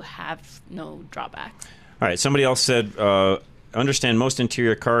that will have no drawbacks? All right, somebody else said, understand most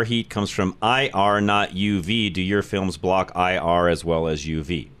interior car heat comes from IR, not UV. Do your films block IR as well as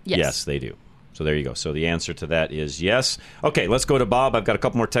UV? Yes, they do. So there you go. So the answer to that is yes. Okay, let's go to Bob. I've got a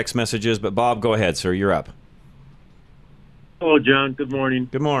couple more text messages, but Bob, go ahead, sir. You're up. Hello, John. Good morning.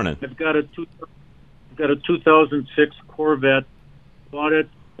 Good morning. I've got a 2006 Corvette. Bought it,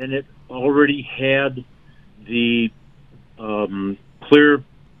 and it already had the clear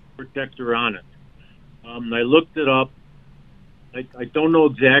protector on it. I looked it up. I don't know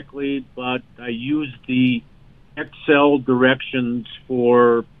exactly, but I used the Excel directions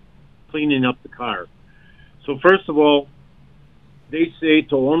for cleaning up the car. So first of all, they say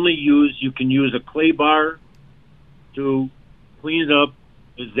you can use a clay bar to clean it up.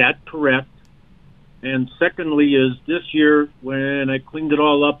 Is that correct? And secondly is this year when I cleaned it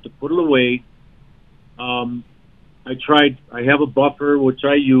all up to put it away, I have a buffer which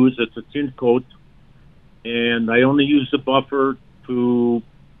I use. It's a tint coat, and I only use the buffer to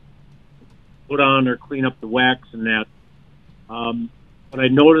put on or clean up the wax and that. But I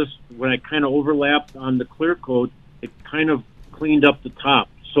noticed when I kind of overlapped on the clear coat, it kind of cleaned up the top.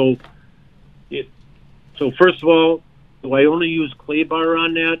 So first of all, do I only use clay bar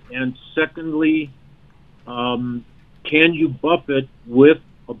on that? And secondly, can you buff it with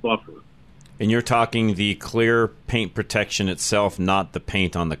a buffer? And you're talking the clear paint protection itself, not the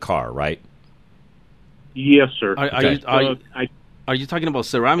paint on the car, right? Yes, sir. Are you talking about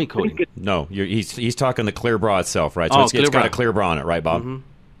ceramic coating? No, he's talking the clear bra itself, right? So it's got a clear bra on it, right, Bob? Mm-hmm.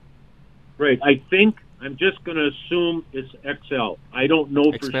 Right. I think I'm just going to assume it's XL. I don't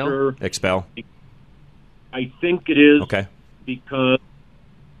know for sure. XPEL? I think it is. Okay. Because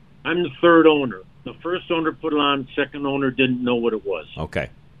I'm the third owner. The first owner put it on. Second owner didn't know what it was. Okay.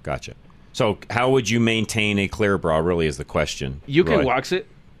 Gotcha. So how would you maintain a clear bra, really, is the question. You can wax it.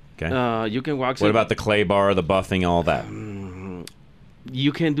 Okay. You can wax it. What about the clay bar, the buffing, all that?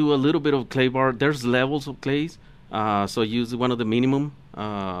 You can do a little bit of clay bar. There's levels of clays, so use one of the minimum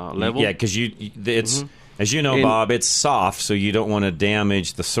level. Yeah, because it's as you know, And- Bob, it's soft, so you don't want to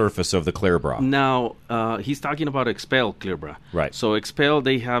damage the surface of the clear bra. Now, he's talking about Expel clear bra. Right. So Expel,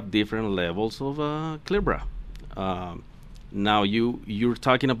 they have different levels of clear bra. Now, you're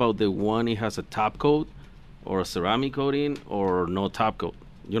talking about the one it has a top coat or a ceramic coating or no top coat.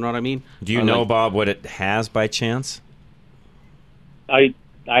 You know what I mean? Do you know, Bob, what it has by chance? I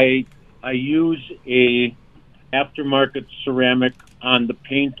use a aftermarket ceramic on the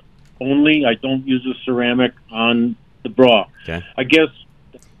paint only. I don't use a ceramic on the bra. Okay. I guess.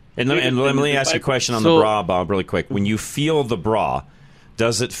 And let me ask you a question on the bra, Bob, really quick. When you feel the bra,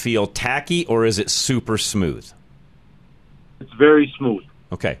 does it feel tacky or is it super smooth? It's very smooth.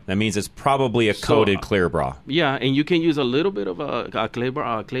 Okay, that means it's probably a coated clear bra. Yeah, and you can use a little bit of a clay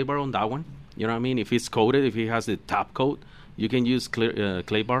bar on that one. You know what I mean? If it's coated, if it has the top coat, you can use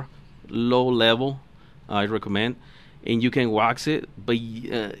clay bar, low level. I recommend, and you can wax it. But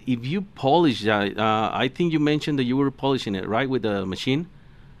if you polish that, I think you mentioned that you were polishing it, right, with the machine.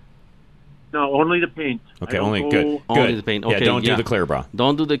 No, only the paint. Okay, Only the paint. Okay, yeah, don't do the clear bra.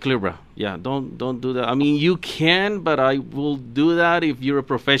 Don't do the clear bra. Yeah, don't do that. I mean, you can, but I will do that if you're a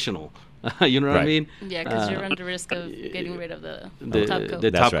professional. You know what I mean? Yeah, because you're under risk of getting rid of the top coat.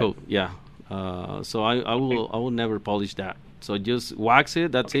 The top coat. Yeah. So I will never polish that. So just wax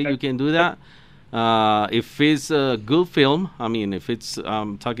it. That's it. You can do that. If it's a good film, I mean, if it's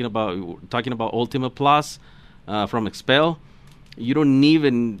talking about Ultima Plus from Expel, you don't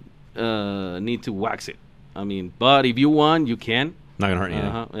even need to wax it. I mean, but if you want, you can. Not gonna hurt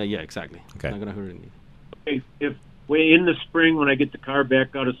anything. Yeah, exactly. Okay. Not gonna hurt anything. Okay, if in the spring when I get the car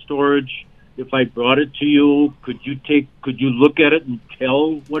back out of storage, if I brought it to you, could you look at it and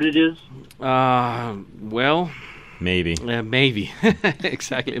tell what it is? Well, maybe. Maybe.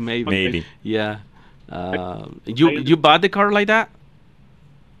 Exactly. Maybe. Maybe. Yeah. You bought the car like that?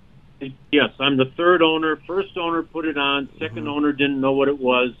 Yes, I'm the third owner. First owner put it on. Second owner didn't know what it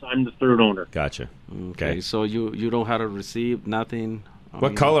was. I'm the third owner. Gotcha. Okay. So you don't have to receive nothing.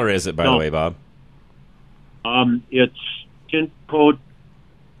 What color is it, by the way, Bob? It's tint coat.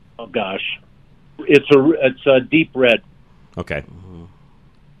 Oh gosh, it's a deep red. Okay.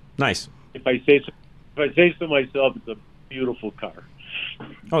 Nice. If I say so myself, it's a beautiful car.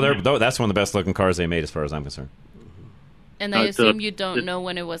 Oh, that's one of the best looking cars they made, as far as I'm concerned. And I assume you don't know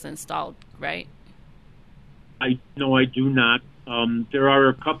when it was installed, right? I do not. There are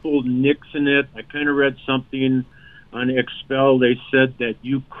a couple nicks in it. I kind of read something on Expel. They said that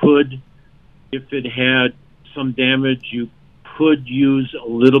you could, if it had some damage, you could use a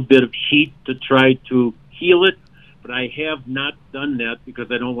little bit of heat to try to heal it. But I have not done that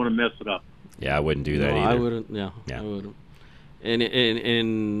because I don't want to mess it up. Yeah, I wouldn't do that either. I wouldn't. Yeah, I wouldn't.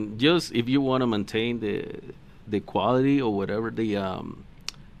 And just if you want to maintain the quality or whatever the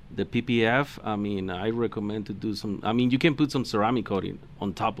PPF, I mean, I recommend to do some. I mean, you can put some ceramic coating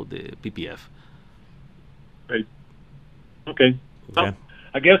on top of the PPF. Right. Okay. Well,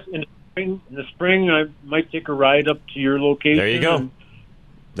 I guess in the spring, I might take a ride up to your location. There you go.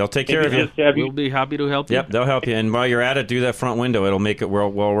 They'll take care of you. We'll be happy to help you. Yep, they'll help you. And while you're at it, do that front window. It'll make it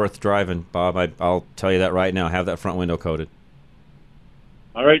well worth driving, Bob. I'll tell you that right now. Have that front window coated.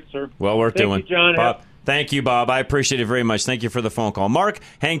 All right, sir. Well worth doing. Thank you, John. Bob, thank you, Bob. I appreciate it very much. Thank you for the phone call. Mark,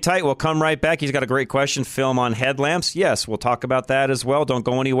 hang tight. We'll come right back. He's got a great question. Film on headlamps. Yes, we'll talk about that as well. Don't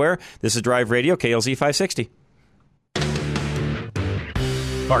go anywhere. This is Drive Radio, KLZ 560.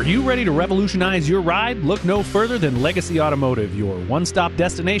 Are you ready to revolutionize your ride? Look no further than Legacy Automotive, your one-stop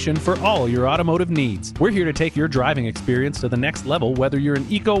destination for all your automotive needs. We're here to take your driving experience to the next level, whether you're an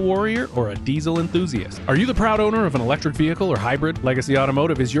eco-warrior or a diesel enthusiast. Are you the proud owner of an electric vehicle or hybrid? Legacy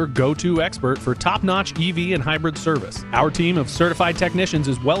Automotive is your go-to expert for top-notch EV and hybrid service. Our team of certified technicians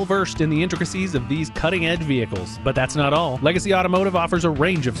is well-versed in the intricacies of these cutting-edge vehicles. But that's not all. Legacy Automotive offers a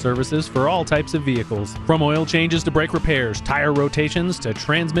range of services for all types of vehicles. From oil changes to brake repairs, tire rotations to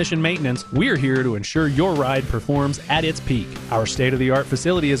transmission maintenance, we're here to ensure your ride performs at its peak. Our state-of-the-art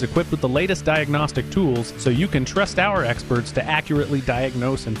facility is equipped with the latest diagnostic tools, so you can trust our experts to accurately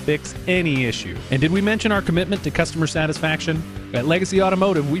diagnose and fix any issue. And did we mention our commitment to customer satisfaction? At Legacy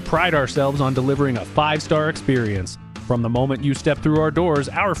Automotive, we pride ourselves on delivering a 5-star experience. From the moment you step through our doors,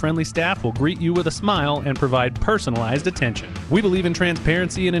 our friendly staff will greet you with a smile and provide personalized attention. We believe in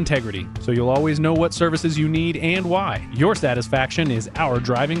transparency and integrity, so you'll always know what services you need and why. Your satisfaction is our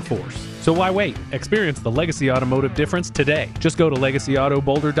driving force. So why wait? Experience the Legacy Automotive difference today. Just go to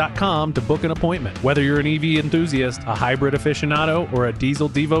LegacyAutoBoulder.com to book an appointment. Whether you're an EV enthusiast, a hybrid aficionado, or a diesel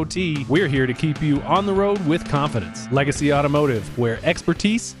devotee, we're here to keep you on the road with confidence. Legacy Automotive, where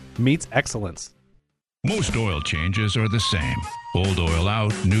expertise meets excellence. Most oil changes are the same. Old oil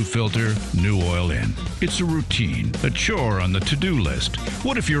out, new filter, new oil in. It's a routine, a chore on the to-do list.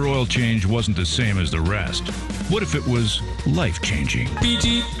 What if your oil change wasn't the same as the rest? What if it was life-changing?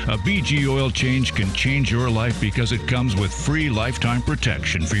 A BG oil change can change your life because it comes with free lifetime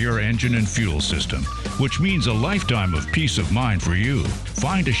protection for your engine and fuel system, which means a lifetime of peace of mind for you.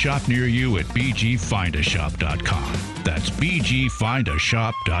 Find a shop near you at bgfindashop.com. That's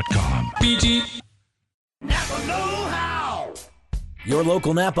bgfindashop.com. Napa know-how. Your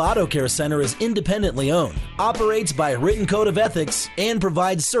local Napa Auto Care Center is independently owned, operates by a written code of ethics, and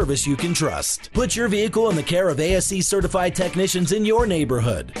provides service you can trust. Put your vehicle in the care of ASE certified technicians in your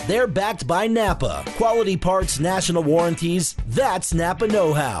neighborhood. They're backed by Napa. Quality parts, national warranties. That's Napa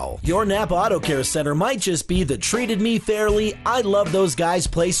know-how. Your Napa Auto Care Center might just be the treated me fairly, I love those guys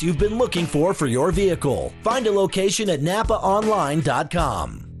place you've been looking for your vehicle. Find a location at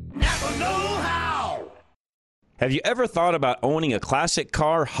NapaOnline.com. Napa know-how. Have you ever thought about owning a classic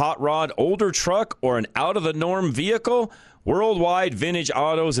car, hot rod, older truck, or an out-of-the-norm vehicle? Worldwide Vintage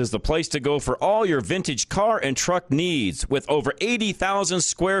Autos is the place to go for all your vintage car and truck needs. With over 80,000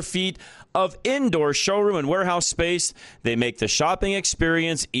 square feet of indoor showroom and warehouse space, they make the shopping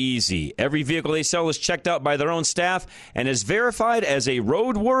experience easy. Every vehicle they sell is checked out by their own staff and is verified as a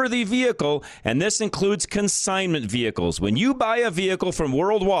roadworthy vehicle, and this includes consignment vehicles. When you buy a vehicle from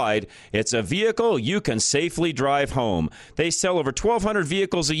Worldwide, it's a vehicle you can safely drive home. They sell over 1,200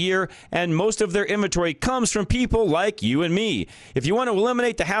 vehicles a year, and most of their inventory comes from people like you and me. If you want to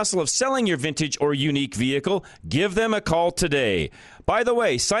eliminate the hassle of selling your vintage or unique vehicle, give them a call today. By the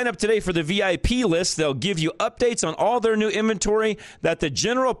way, sign up today for the VIP list. They'll give you updates on all their new inventory that the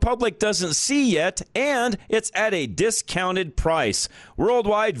general public doesn't see yet, and it's at a discounted price.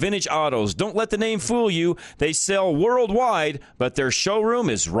 Worldwide Vintage Autos. Don't let the name fool you. They sell worldwide, but their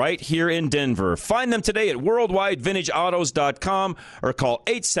showroom is right here in Denver. Find them today at worldwidevintageautos.com or call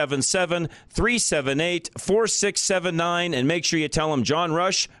 877-378-4679 and make sure you tell them John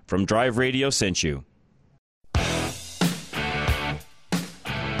Rush from Drive Radio sent you.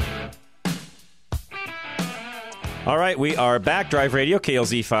 All right, we are back. Drive Radio,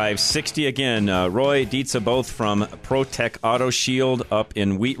 KLZ 560. Again, Roy, Dietza, both from ProTech Auto Shield up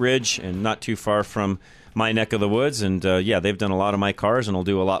in Wheat Ridge and not too far from my neck of the woods. And, yeah, they've done a lot of my cars, and will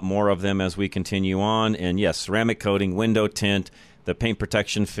do a lot more of them as we continue on. And, yes, ceramic coating, window tint, the paint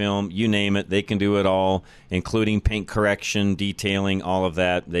protection film, you name it, they can do it all, including paint correction, detailing, all of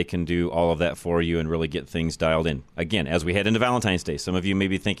that. They can do all of that for you and really get things dialed in. Again, as we head into Valentine's Day, some of you may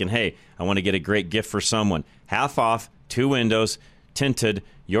be thinking, hey, I want to get a great gift for someone. Half off, 2 windows, tinted,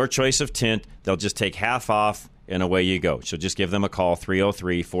 your choice of tint. They'll just take half off, and away you go. So just give them a call,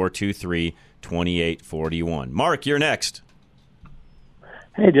 303-423-2841. Mark, you're next.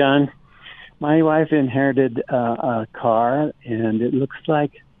 Hey, John. My wife inherited a car, and it looks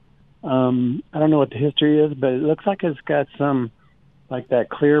like, I don't know what the history is, but it looks like it's got some, like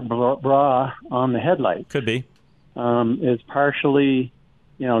that clear bra on the headlight. Could be. It's partially,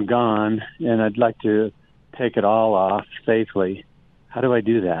 gone, and I'd like to take it all off safely. How do I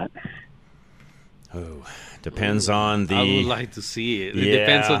do that? Oh, depends on the... I would like to see it. It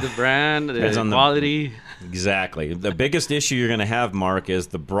depends on the brand, the quality. Exactly. The biggest issue you're going to have, Mark, is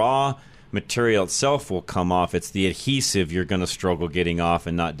the bra material itself will come off. It's the adhesive you're going to struggle getting off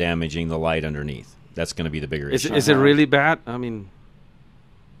and not damaging the light underneath. That's going to be the bigger issue. Is it really bad? I mean...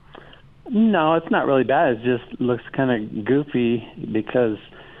 No, it's not really bad. It just looks kind of goofy because,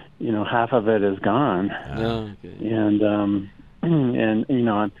 half of it is gone. Okay. And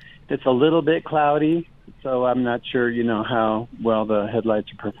it's a little bit cloudy, so I'm not sure, how well the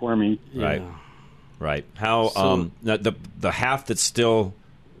headlights are performing. Right. Right. How the half that's still...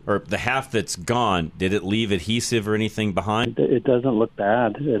 or the half that's gone, did it leave adhesive or anything behind? It doesn't look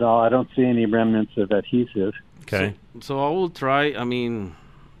bad at all. I don't see any remnants of adhesive. Okay. So I will try, a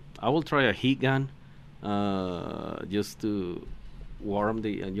heat gun just to warm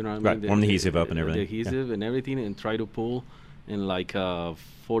the, Right, warm the adhesive up and everything. The adhesive and everything, and try to pull in like a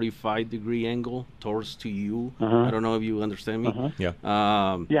 45-degree angle towards to you. I don't know if you understand me. Yeah.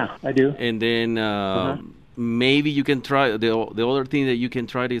 Yeah, I do. And then... maybe you can try the other thing that you can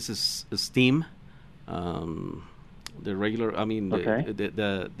try is steam. The regular, I mean, Okay.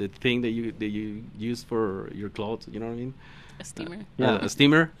 the thing that you use for your clothes. You know what I mean? A steamer. A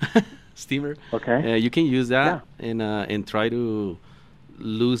steamer. Steamer. Okay. You can use that and try to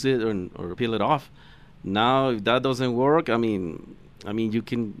lose it or peel it off. Now, if that doesn't work, I mean, you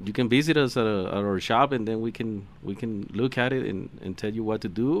can visit us at our shop, and then we can look at it and tell you what to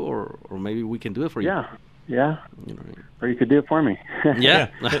do, or maybe we can do it for you. Yeah. You know, Or you could do it for me. Yeah.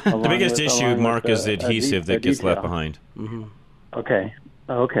 The biggest issue, Mark, is the adhesive that gets left behind. Mm-hmm. Okay.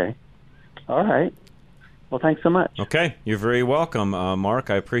 All right. Well, thanks so much. Okay. You're very welcome, Mark.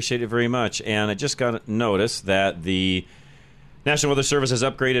 I appreciate it very much. And I just got notice that the National Weather Service has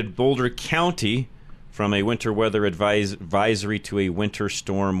upgraded Boulder County from a winter weather advisory to a winter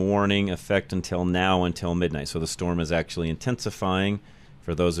storm warning, effect until midnight. So the storm is actually intensifying.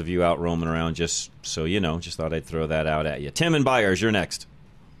 For those of you out roaming around, just so you know, just thought I'd throw that out at you. Tim and Byers, you're next.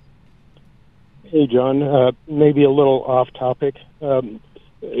 Hey, John. Maybe a little off topic.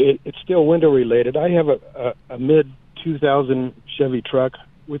 It's still window related. I have a mid 2000 Chevy truck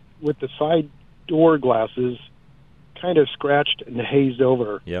with the side door glasses kind of scratched and hazed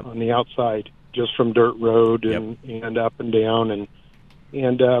over on the outside, just from dirt road and up and down, and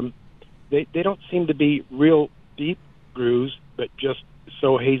they don't seem to be real deep grooves, but just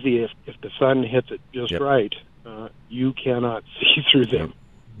so hazy if the sun hits it just right, you cannot see through them.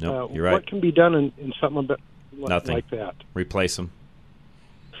 Nope, you're right. What can be done in something Nothing. like that? Replace them.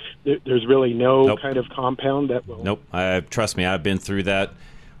 There's really no kind of compound that will... Nope. Trust me, I've been through that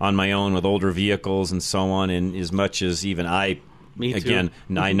on my own with older vehicles and so on, and as much as even Me too. Again,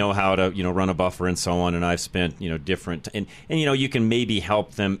 I know how to run a buffer and so on, and I've spent different and you can maybe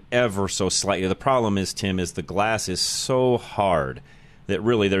help them ever so slightly. The problem is, Tim, is the glass is so hard that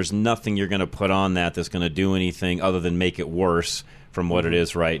really there's nothing you're going to put on that's going to do anything other than make it worse from what it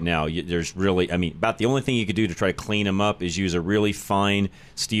is right now. There's really, about the only thing you could do to try to clean them up is use a really fine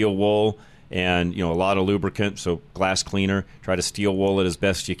steel wool and a lot of lubricant, so glass cleaner. Try to steel wool it as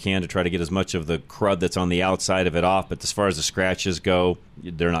best you can to try to get as much of the crud that's on the outside of it off. But as far as the scratches go,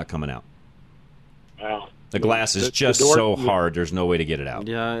 they're not coming out. Wow. The glass is just so hard. There's no way to get it out.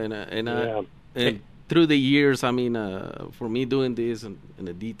 Yeah, and through the years, for me doing this in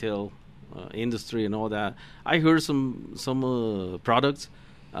the detail industry and all that, I heard some products,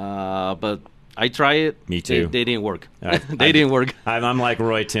 but I tried it. Me too. They didn't work. They didn't work. I'm like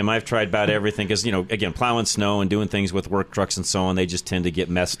Roy, Tim. I've tried about everything because, again, plowing snow and doing things with work trucks and so on, they just tend to get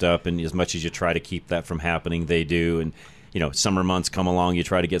messed up. And as much as you try to keep that from happening, they do. And, summer months come along, you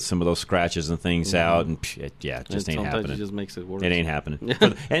try to get some of those scratches and things out, and it just ain't happening. Sometimes it just makes it worse. It ain't happening.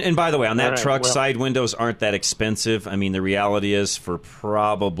 and by the way, on that truck, side windows aren't that expensive. The reality is for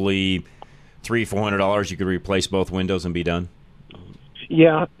probably $300-400, you could replace both windows and be done.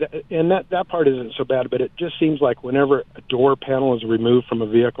 Yeah, and that part isn't so bad, but it just seems like whenever a door panel is removed from a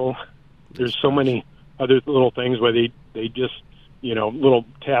vehicle, there's so many other little things where they just, little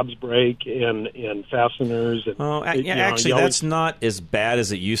tabs break and fasteners. And, actually, that's not as bad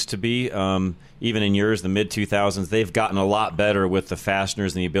as it used to be. Even in yours, the mid-2000s, they've gotten a lot better with the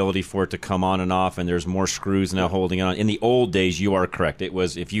fasteners and the ability for it to come on and off, and there's more screws now holding it on. In the old days, you are correct. It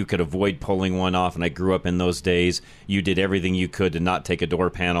was if you could avoid pulling one off, and I grew up in those days, you did everything you could to not take a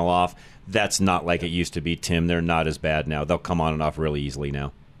door panel off. That's not like it used to be, Tim. They're not as bad now. They'll come on and off really easily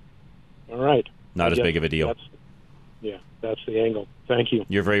now. All right. Not as big of a deal. That's the angle. Thank you.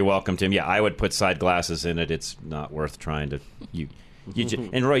 You're very welcome, Tim. Yeah, I would put side glasses in it. It's not worth trying to...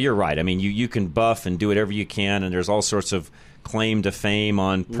 And Roy, you're right. You can buff and do whatever you can, and there's all sorts of claim to fame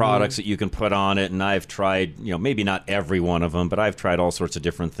on products that you can put on it. And I've tried, maybe not every one of them, but I've tried all sorts of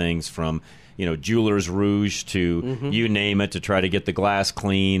different things from, jeweler's rouge to you name it to try to get the glass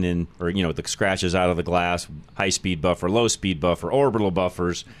clean or the scratches out of the glass, high-speed buffer, low-speed buffer, orbital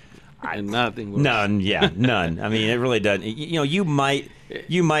buffers. And nothing works. None. It really doesn't. You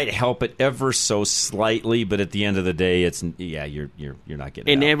might help it ever so slightly, but at the end of the day, you're not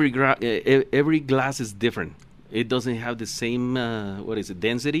getting. And it every glass is different. It doesn't have the same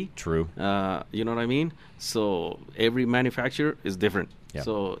density. True. You know what I mean? So every manufacturer is different. Yeah.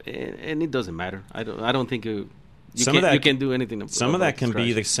 So and it doesn't matter. I don't think you can do anything. Some of that can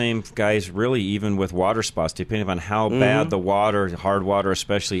be the same, guys, really, even with water spots, depending on how bad the water, hard water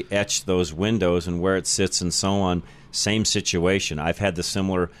especially, etched those windows and where it sits and so on. Same situation. I've had the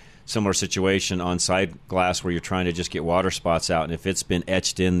similar situation on side glass where you're trying to just get water spots out, and if it's been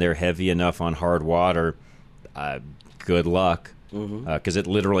etched in there heavy enough on hard water, good luck. Because it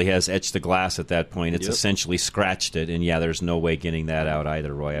literally has etched the glass at that point. It's essentially scratched it, and there's no way getting that out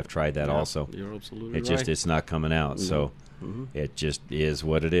either, Roy. I've tried that also. You're absolutely right. It's not coming out. So It just is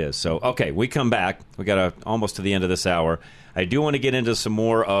what it is. So, okay, we come back. We got almost to the end of this hour. I do want to get into some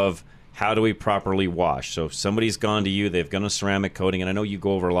more of how do we properly wash. So if somebody's gone to you, they've done a ceramic coating, and I know you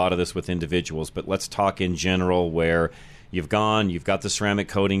go over a lot of this with individuals, but let's talk in general where you've got the ceramic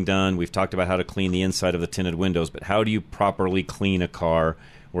coating done. We've talked about how to clean the inside of the tinted windows, but how do you properly clean a car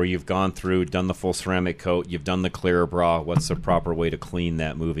where you've gone through, done the full ceramic coat, you've done the clear bra? What's the proper way to clean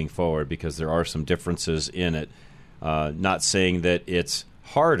that moving forward? Because there are some differences in it. Not saying that it's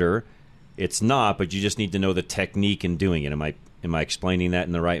harder. It's not, but you just need to know the technique in doing it. Am I explaining that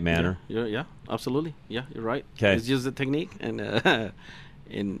in the right manner? Yeah, absolutely. Yeah, you're right. Okay. It's just the technique, and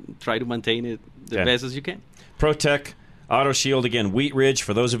try to maintain it the best as you can. ProTech Auto Shield, again, Wheat Ridge.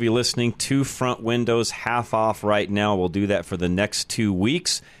 For those of you listening, 2 front windows, half off right now. We'll do that for the next 2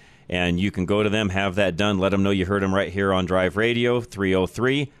 weeks. And you can go to them, have that done. Let them know you heard them right here on Drive Radio,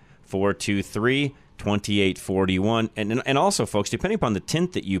 303-423-2841. And also, folks, depending upon the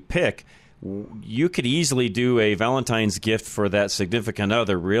tint that you pick, you could easily do a Valentine's gift for that significant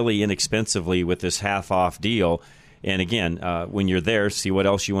other really inexpensively with this half-off deal. And again, when you're there, see what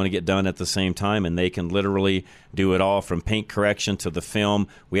else you want to get done at the same time, and they can literally do it all from paint correction to the film.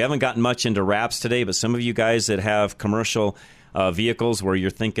 We haven't gotten much into wraps today, but some of you guys that have commercial vehicles where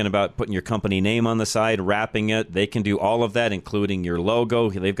you're thinking about putting your company name on the side, wrapping it, they can do all of that, including your logo.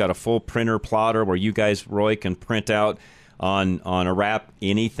 They've got a full printer plotter where you guys, Roy, can print out on a wrap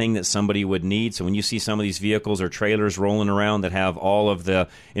anything that somebody would need. So when you see some of these vehicles or trailers rolling around that have all of the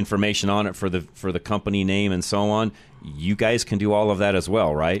information on it for the company name and so on, you guys can do all of that as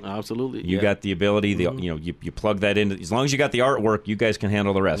well, right? Absolutely. You got the ability. You plug that in. As long as you got the artwork, you guys can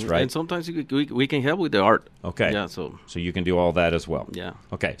handle the rest, right? And sometimes we can help with the art. Okay. Yeah. So you can do all that as well. Yeah.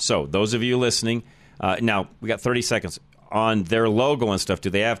 Okay. So those of you listening, now we got 30 seconds. On their logo and stuff, do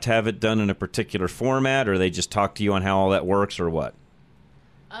they have to have it done in a particular format, or they just talk to you on how all that works, or what?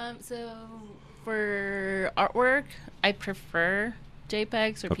 So for artwork, I prefer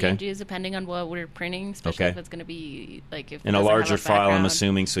JPEGs or PNGs, depending on what we're printing, especially if it's going to be like if in a larger file, I'm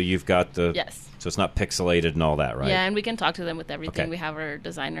assuming. So you've got the So it's not pixelated and all that, right? Yeah, and we can talk to them with everything. We have our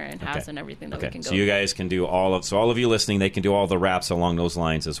designer in house and everything that we can go. So you guys can do all of you listening, they can do all the wraps along those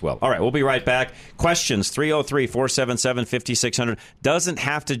lines as well. All right, we'll be right back. Questions 303-477-5600. Doesn't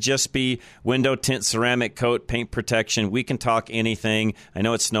have to just be window tint, ceramic coat, paint protection. We can talk anything. I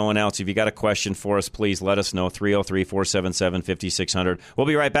know it's snowing out, so if you got a question for us, please let us know. 303-477-5600. We'll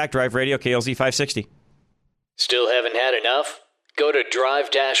be right back. Drive Radio, KLZ 560. Still haven't had enough? Go to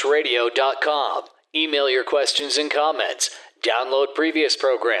drive-radio.com. Email your questions and comments. Download previous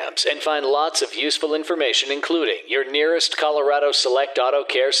programs and find lots of useful information, including your nearest Colorado Select Auto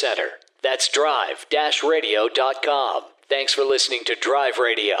Care Center. That's drive-radio.com. Thanks for listening to Drive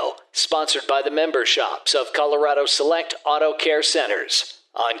Radio, sponsored by the member shops of Colorado Select Auto Care Centers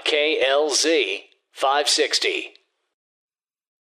on KLZ 560.